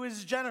someone who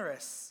is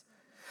generous.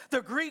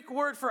 The Greek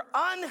word for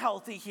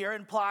unhealthy here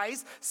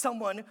implies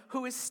someone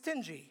who is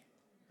stingy.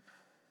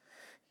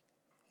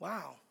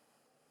 Wow.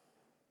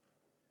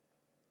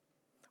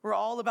 We're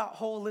all about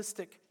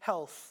holistic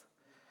health.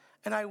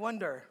 And I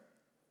wonder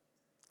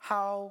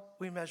how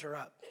we measure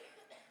up.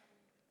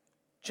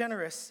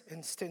 Generous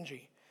and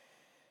stingy.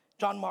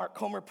 John Mark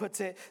Comer puts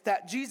it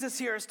that Jesus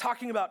here is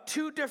talking about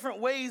two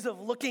different ways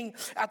of looking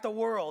at the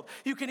world.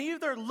 You can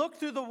either look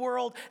through the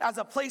world as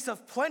a place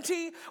of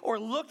plenty or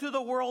look through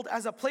the world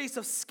as a place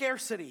of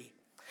scarcity.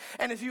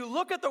 And if you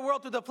look at the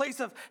world through the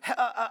place of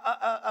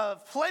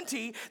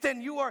plenty,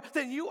 then you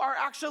are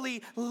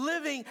actually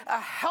living a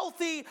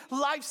healthy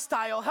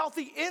lifestyle,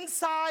 healthy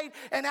inside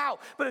and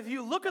out. But if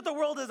you look at the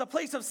world as a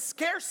place of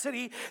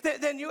scarcity,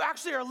 then you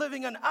actually are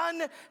living an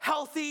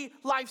unhealthy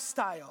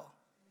lifestyle.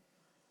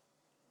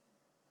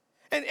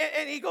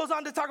 And he goes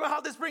on to talk about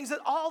how this brings it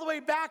all the way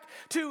back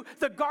to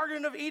the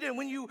Garden of Eden.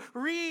 When you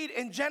read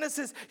in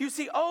Genesis, you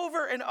see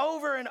over and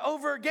over and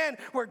over again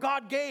where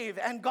God gave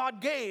and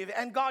God gave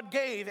and God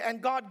gave and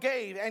God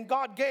gave and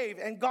God gave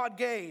and God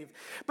gave.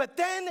 But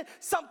then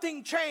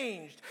something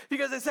changed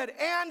because it said,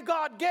 and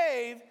God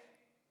gave,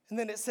 and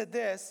then it said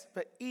this,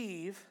 but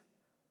Eve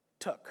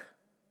took.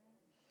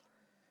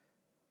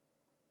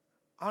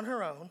 On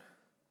her own,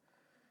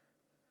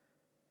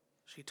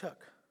 she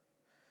took.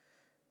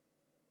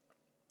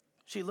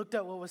 She looked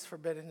at what was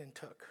forbidden and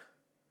took.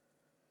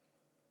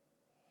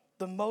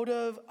 The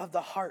motive of the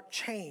heart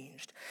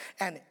changed.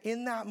 And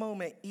in that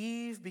moment,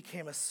 Eve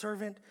became a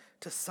servant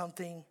to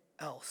something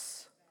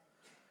else,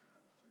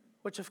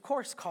 which of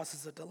course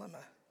causes a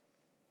dilemma.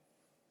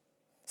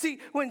 See,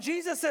 when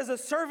Jesus says a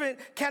servant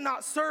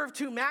cannot serve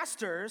two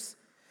masters,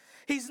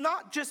 he's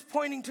not just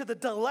pointing to the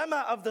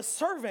dilemma of the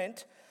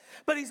servant,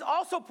 but he's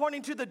also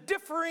pointing to the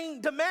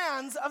differing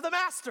demands of the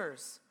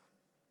masters.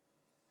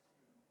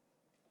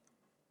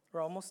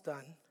 We're almost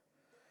done.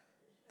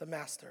 The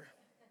master.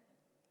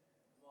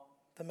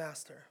 The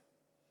master.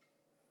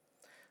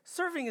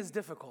 Serving is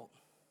difficult.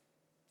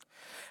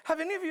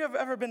 Have any of you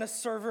ever been a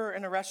server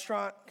in a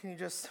restaurant? Can you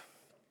just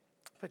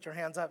put your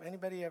hands up?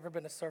 Anybody ever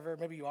been a server?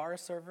 Maybe you are a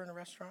server in a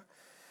restaurant?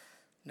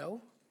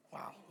 No?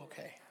 Wow,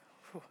 okay.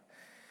 Whew.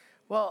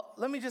 Well,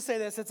 let me just say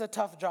this. It's a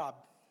tough job.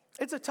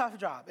 It's a tough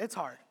job. It's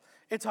hard.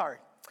 It's hard.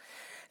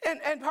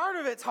 And part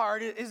of it's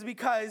hard is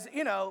because,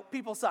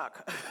 people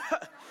suck.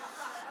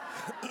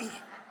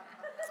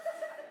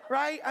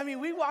 Right? I mean,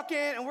 we walk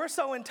in and we're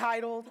so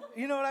entitled.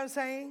 You know what I'm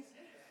saying?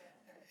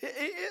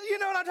 You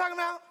know what I'm talking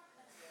about?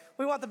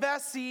 We want the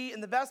best seat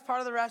and the best part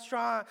of the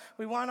restaurant.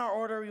 We want our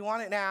order. We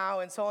want it now,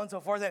 and so on and so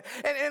forth.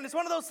 And it's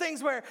one of those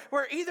things where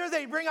either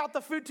they bring out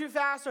the food too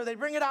fast or they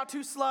bring it out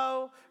too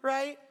slow,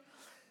 right?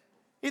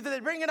 Either they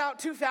bring it out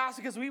too fast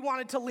because we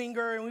wanted to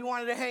linger and we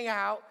wanted to hang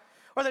out,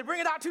 or they bring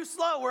it out too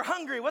slow. We're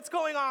hungry. What's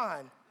going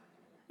on?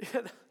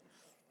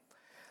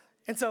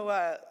 And so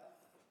a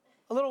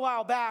little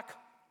while back,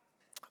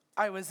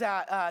 I was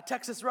at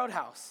Texas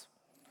Roadhouse.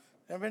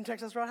 Ever been to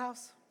Texas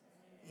Roadhouse?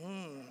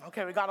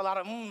 Okay, we got a lot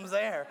of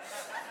there.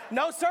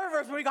 No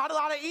servers, but we got a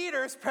lot of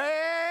eaters.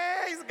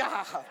 Praise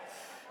God.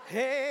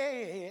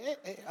 Hey.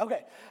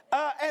 Okay.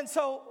 And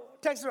so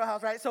Texas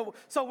Roadhouse, right? So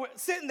we're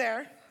sitting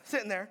there,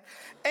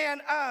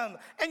 and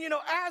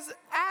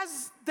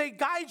as they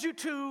guide you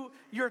to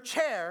your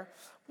chair,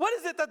 what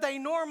is it that they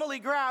normally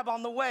grab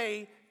on the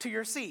way to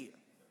your seat?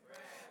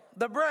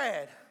 The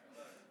bread,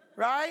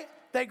 right?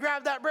 They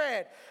grab that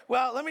bread.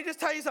 Well, let me just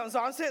tell you something. So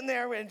I'm sitting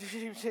there, and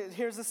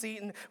here's the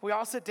seat, and we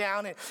all sit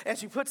down, and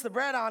she puts the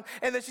bread on,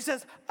 and then she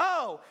says,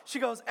 she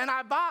goes, and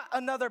I bought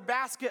another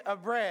basket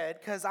of bread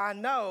because I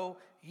know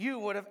you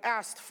would have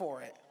asked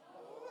for it.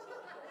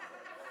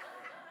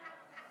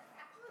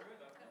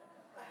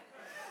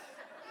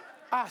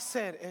 I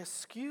said,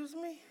 excuse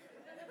me?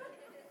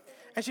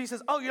 And she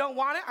says, oh, you don't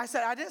want it? I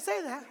said, I didn't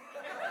say that.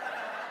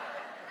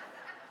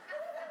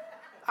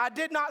 I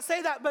did not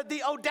say that, but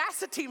the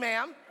audacity,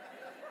 ma'am.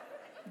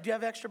 Do you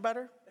have extra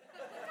butter?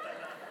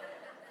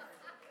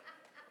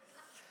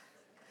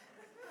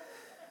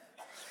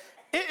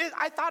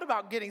 I thought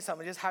about getting some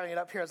and just having it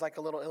up here as like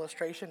a little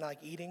illustration, like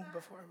eating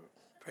before.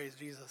 Praise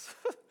Jesus.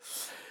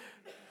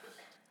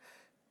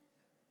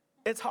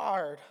 It's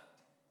hard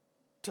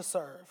to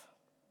serve.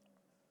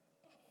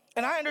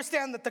 And I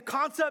understand that the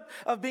concept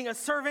of being a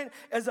servant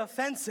is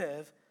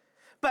offensive.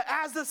 But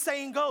as the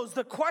saying goes,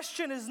 the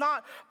question is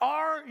not,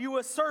 are you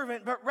a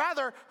servant, but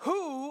rather,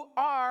 who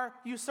are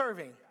you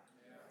serving?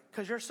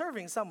 Because you're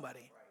serving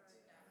somebody.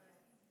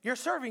 You're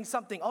serving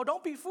something. Oh,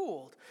 don't be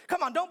fooled.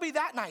 Come on, don't be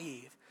that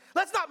naive.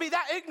 Let's not be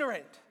that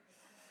ignorant.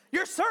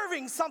 You're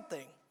serving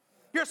something.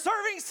 You're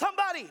serving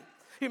somebody.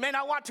 You may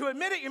not want to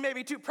admit it. You may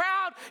be too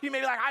proud. You may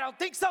be like, I don't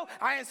think so.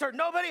 I ain't served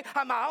nobody.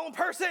 I'm my own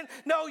person.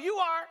 No, you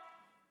are.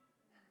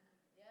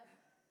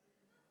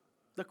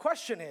 The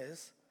question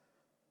is,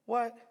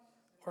 what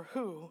or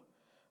who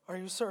are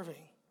you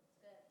serving?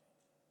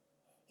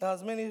 Now,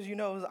 as many of you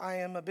know, I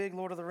am a big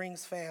Lord of the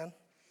Rings fan,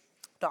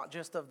 not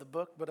just of the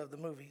book, but of the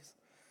movies.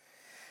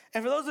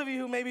 And for those of you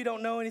who maybe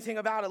don't know anything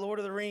about it, Lord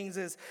of the Rings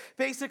is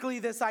basically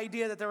this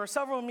idea that there were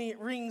several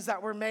rings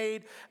that were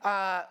made,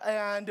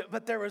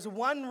 but there was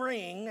one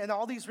ring, and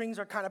all these rings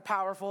are kind of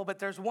powerful, but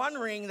there's one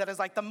ring that is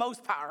like the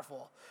most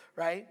powerful,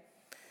 right?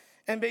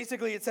 And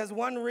basically it says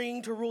one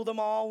ring to rule them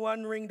all,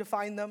 one ring to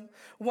find them,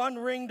 one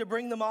ring to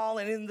bring them all,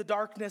 and in the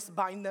darkness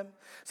bind them.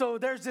 So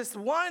there's this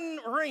one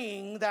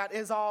ring that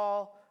is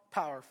all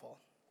powerful.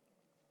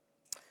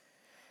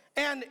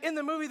 And in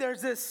the movie,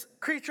 there's this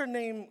creature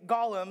named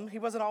Gollum. He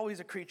wasn't always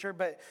a creature,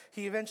 but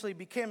he eventually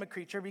became a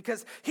creature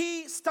because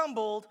he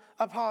stumbled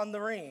upon the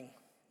ring,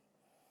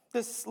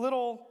 this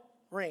little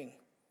ring.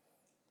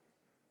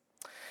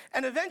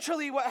 And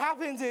eventually what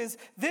happens is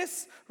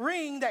this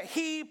ring that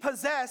he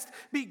possessed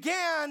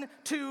began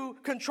to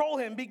control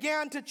him,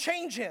 began to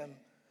change him,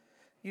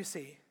 you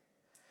see.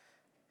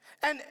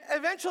 And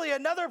eventually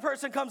another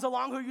person comes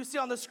along who you see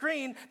on the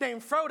screen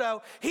named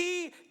Frodo.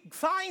 He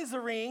finds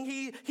the ring.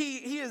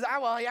 He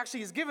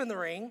actually is given the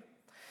ring.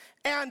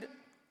 And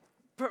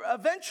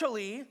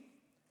eventually,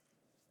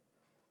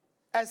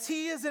 as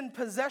he is in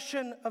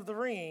possession of the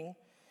ring,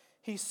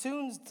 he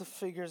soon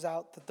figures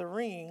out that the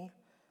ring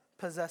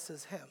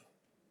possesses him.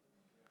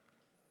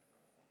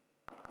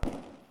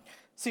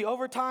 See,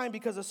 over time,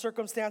 because of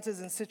circumstances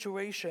and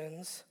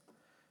situations,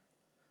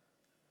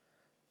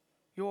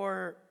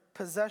 your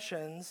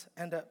possessions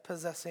end up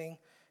possessing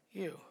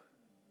you.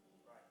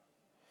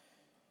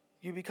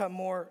 You become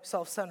more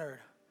self-centered.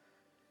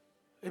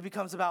 It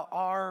becomes about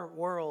our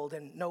world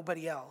and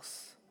nobody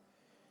else.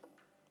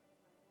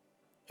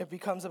 It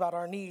becomes about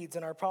our needs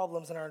and our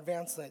problems and our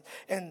advancement.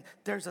 And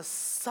there's a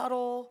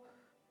subtle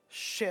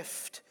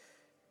shift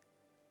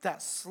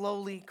that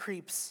slowly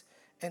creeps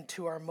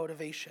into our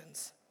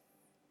motivations.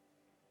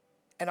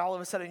 And all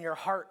of a sudden your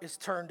heart is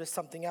turned to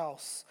something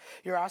else.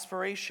 Your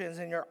aspirations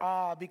and your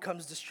awe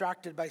becomes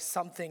distracted by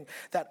something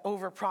that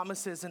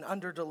overpromises and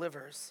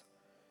underdelivers.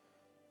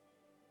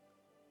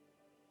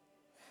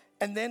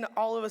 And then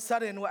all of a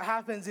sudden what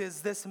happens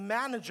is this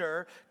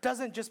manager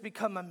doesn't just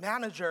become a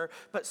manager,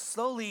 but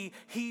slowly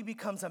he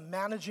becomes a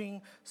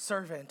managing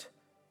servant.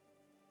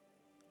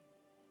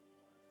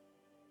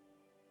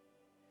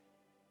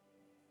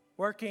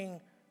 Working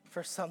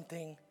for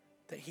something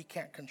that he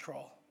can't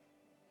control.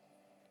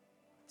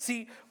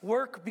 See,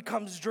 work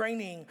becomes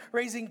draining.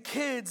 Raising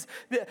kids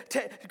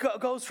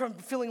goes from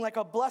feeling like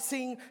a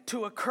blessing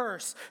to a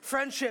curse.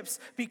 Friendships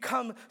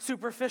become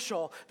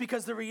superficial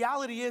because the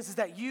reality is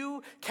that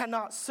you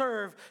cannot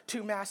serve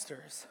two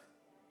masters.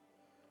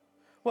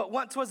 What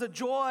once was a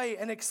joy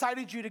and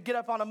excited you to get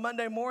up on a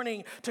Monday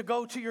morning to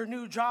go to your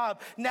new job,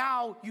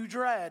 now you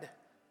dread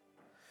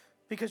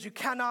because you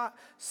cannot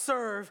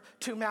serve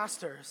two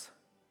masters.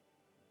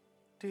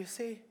 Do you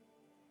see?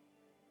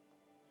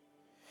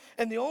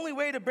 And the only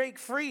way to break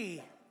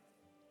free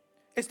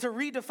is to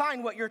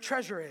redefine what your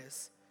treasure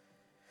is.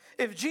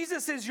 If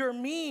Jesus is your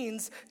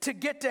means to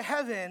get to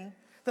heaven,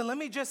 then let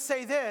me just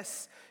say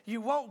this: you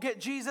won't get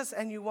Jesus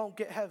and you won't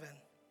get heaven.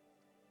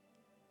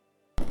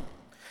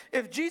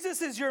 If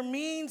Jesus is your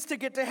means to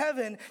get to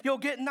heaven, you'll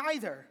get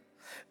neither.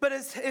 But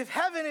if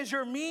heaven is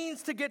your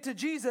means to get to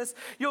Jesus,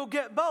 you'll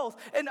get both.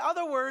 In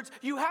other words,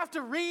 you have to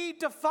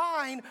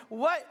redefine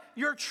what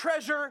your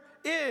treasure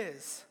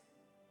is.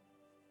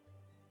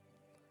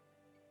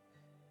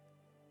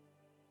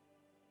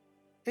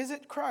 Is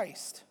it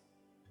Christ?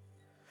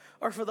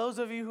 Or for those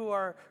of you who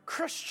are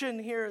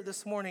Christian here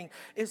this morning,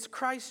 is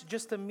Christ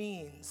just a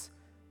means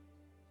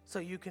so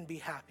you can be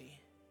happy?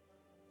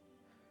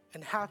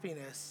 And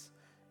happiness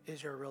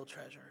is your real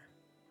treasure.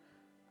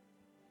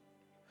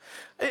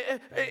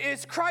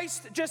 Is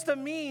Christ just a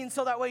means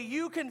so that way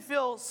you can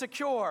feel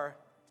secure?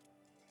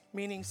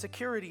 Meaning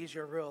security is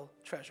your real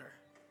treasure.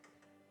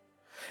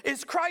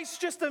 Is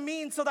Christ just a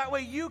means so that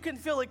way you can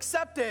feel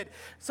accepted?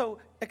 So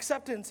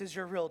acceptance is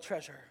your real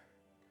treasure.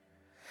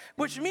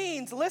 Which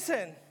means,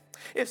 listen,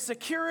 if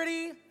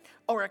security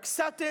or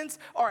acceptance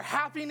or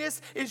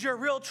happiness is your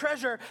real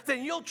treasure,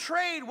 then you'll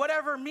trade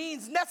whatever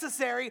means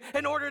necessary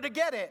in order to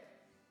get it.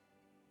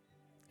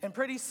 And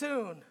pretty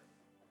soon,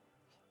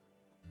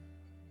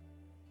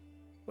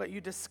 what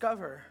you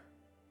discover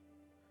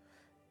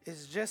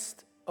is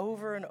just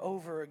over and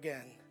over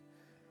again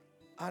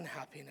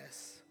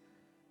unhappiness,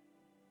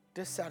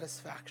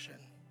 dissatisfaction,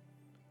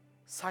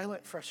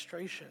 silent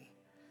frustration,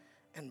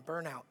 and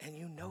burnout, and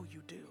you know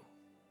you do.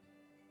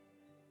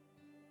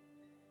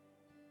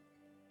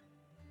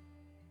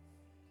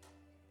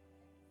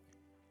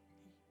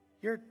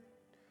 You're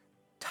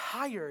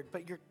tired,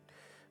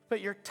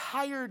 but you're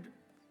tired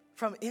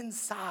from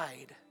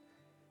inside,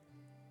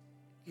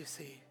 you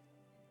see.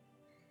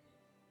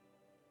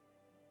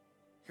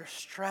 You're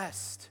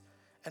stressed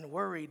and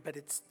worried, but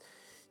it's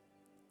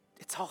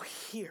all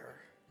here.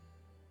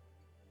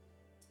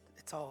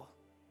 It's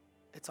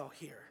all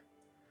here.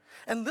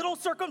 And little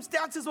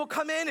circumstances will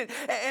come in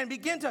and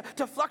begin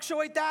to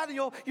fluctuate that, and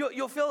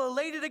you'll feel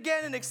elated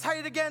again and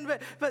excited again,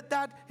 but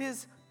that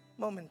is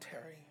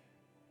momentary.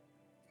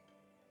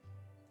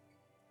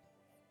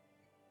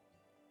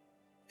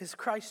 Is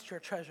Christ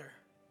your treasure?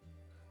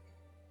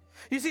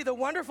 You see, the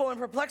wonderful and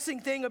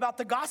perplexing thing about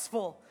the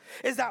gospel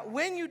is that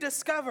when you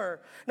discover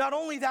not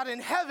only that in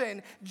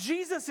heaven,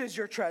 Jesus is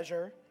your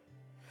treasure,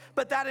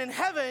 but that in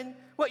heaven,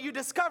 what you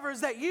discover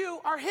is that you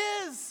are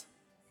his.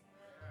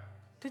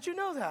 Did you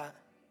know that?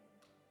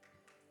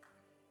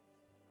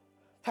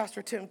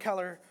 Pastor Tim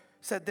Keller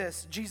said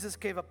this: Jesus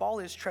gave up all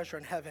his treasure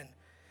in heaven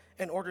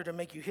in order to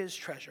make you his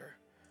treasure,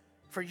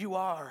 for you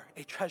are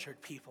a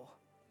treasured people.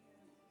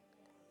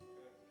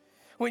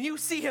 When you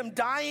see him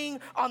dying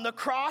on the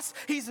cross,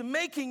 he's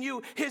making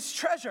you his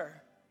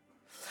treasure.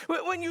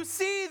 When you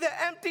see the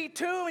empty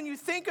tomb and you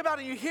think about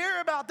it, you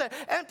hear about the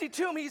empty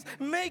tomb, he's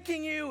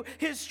making you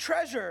his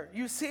treasure,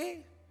 you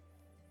see?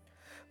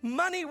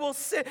 Money will,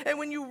 and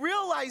when you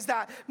realize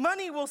that,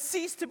 money will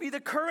cease to be the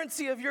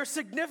currency of your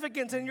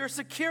significance and your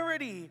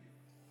security.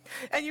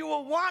 And you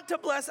will want to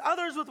bless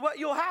others with what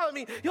you'll have. I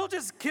mean, you'll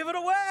just give it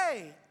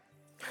away.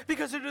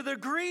 Because to the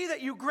degree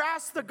that you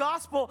grasp the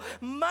gospel,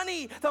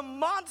 money, the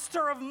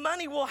monster of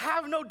money, will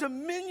have no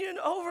dominion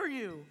over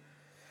you.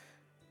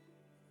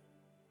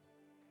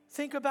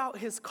 Think about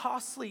his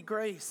costly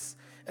grace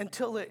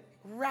until it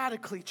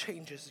radically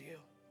changes you,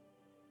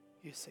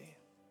 you see.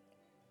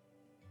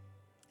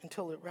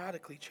 Until it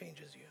radically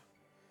changes you.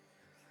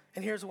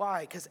 And here's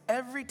why. Because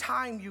every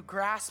time you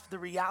grasp the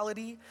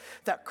reality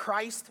that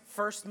Christ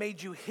first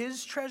made you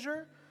his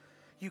treasure,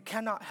 you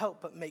cannot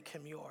help but make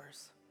him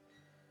yours.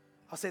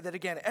 I'll say that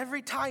again.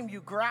 Every time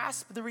you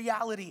grasp the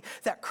reality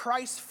that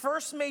Christ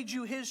first made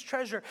you his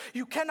treasure,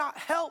 you cannot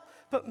help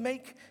but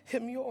make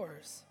him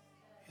yours,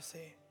 you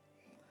see.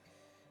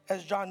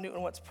 As John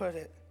Newton once put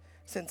it,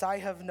 since I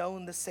have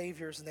known the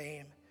Savior's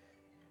name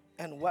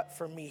and what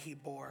for me he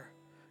bore,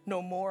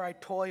 no more I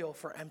toil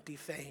for empty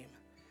fame.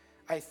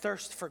 I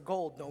thirst for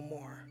gold no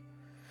more.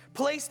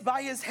 Placed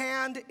by his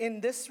hand in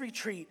this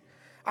retreat,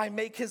 I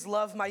make his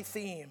love my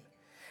theme,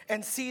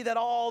 and see that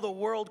all the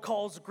world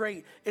calls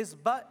great is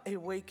but a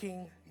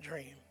waking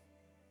dream.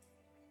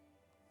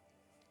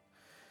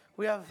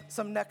 We have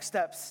some next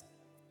steps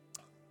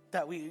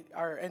that we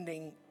are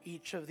ending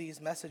each of these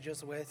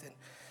messages with.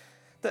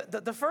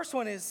 And the first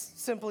one is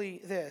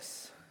simply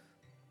this.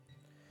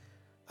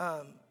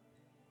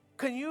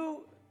 Can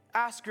you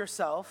ask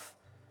yourself,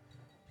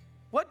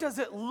 what does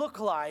it look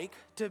like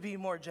to be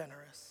more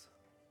generous?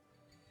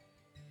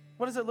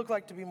 What does it look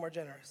like to be more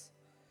generous?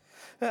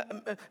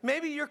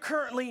 Maybe you're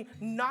currently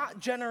not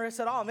generous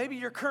at all. Maybe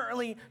you're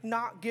currently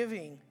not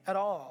giving at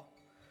all.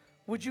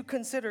 Would you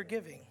consider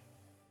giving?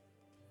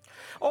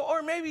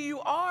 Or maybe you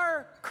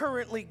are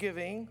currently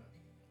giving,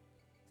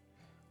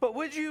 but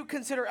would you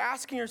consider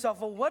asking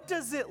yourself, well, what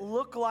does it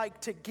look like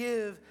to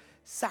give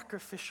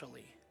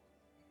sacrificially?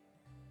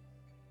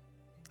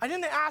 I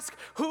didn't ask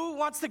who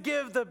wants to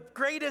give the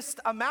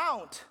greatest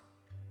amount.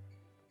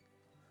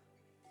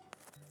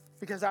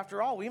 Because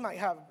after all, we might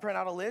print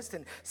out a list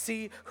and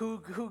see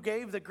who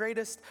gave the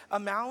greatest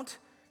amount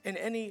in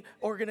any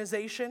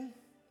organization.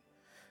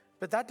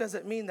 But that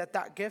doesn't mean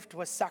that gift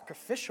was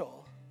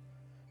sacrificial.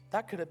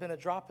 That could have been a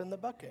drop in the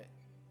bucket.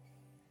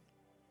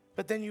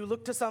 But then you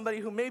look to somebody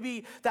who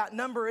maybe that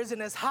number isn't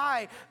as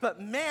high,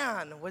 but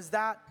man, was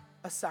that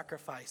a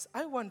sacrifice.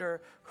 I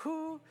wonder,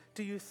 who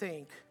do you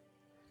think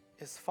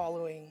is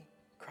following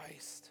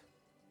Christ?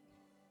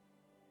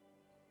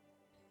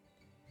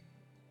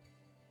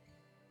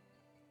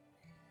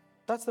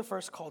 That's the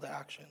first call to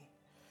action.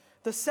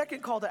 The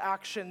second call to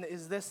action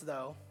is this,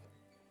 though,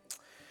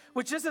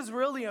 which this is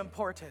really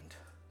important.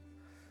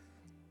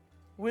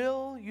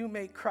 Will you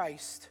make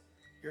Christ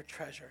your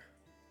treasure?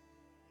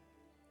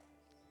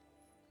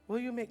 Will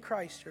you make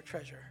Christ your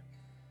treasure?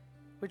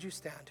 Would you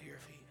stand to your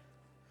feet?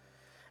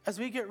 As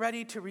we get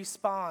ready to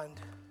respond,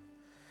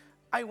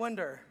 I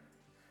wonder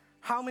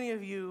how many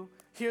of you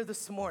here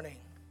this morning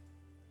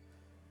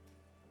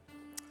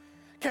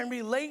can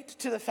relate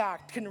to the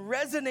fact, can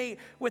resonate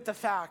with the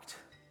fact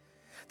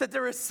that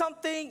there is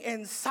something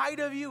inside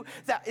of you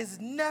that is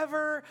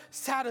never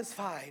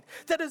satisfied,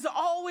 that is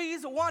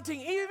always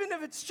wanting, even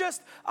if it's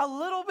just a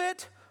little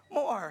bit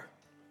more.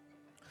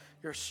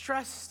 You're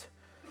stressed,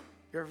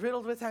 you're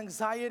riddled with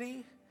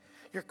anxiety,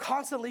 you're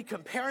constantly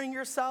comparing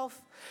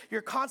yourself,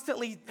 you're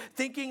constantly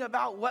thinking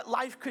about what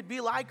life could be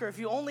like, or if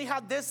you only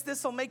had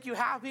this will make you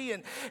happy,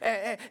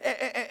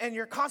 and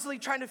you're constantly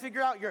trying to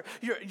figure out,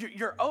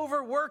 you're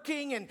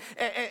overworking,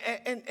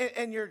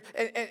 and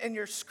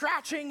you're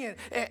scratching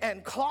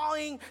and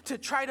clawing to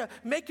try to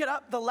make it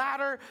up the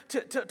ladder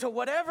to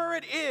whatever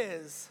it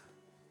is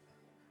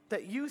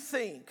that you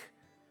think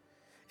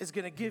is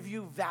going to give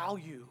you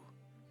value,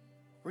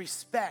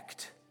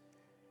 respect,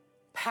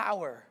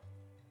 power,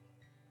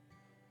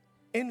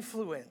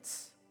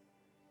 influence,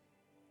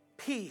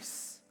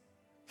 peace,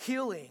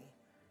 healing,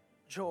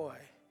 joy.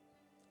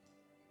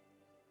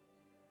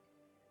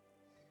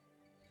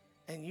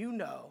 And you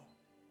know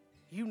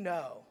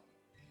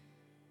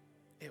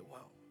it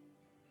won't.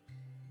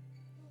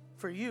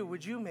 For you,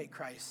 would you make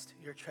Christ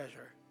your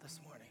treasure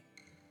this morning?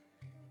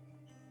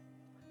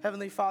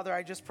 Heavenly Father,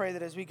 I just pray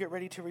that as we get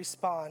ready to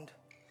respond,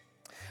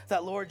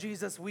 that, Lord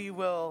Jesus, we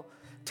will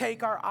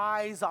take our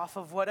eyes off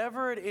of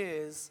whatever it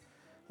is,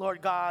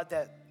 Lord God,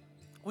 that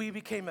we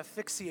became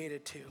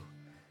asphyxiated to.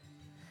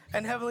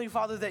 And Heavenly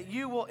Father, that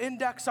you will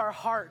index our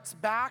hearts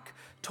back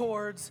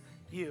towards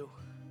you.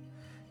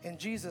 In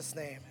Jesus'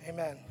 name,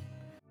 amen.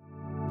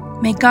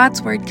 May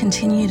God's word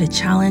continue to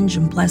challenge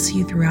and bless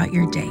you throughout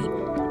your day.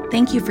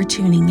 Thank you for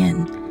tuning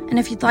in. And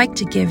if you'd like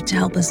to give to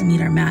help us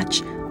meet our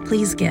match,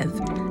 please give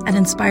at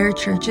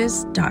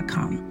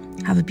inspirechurches.com.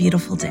 Have a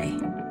beautiful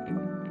day.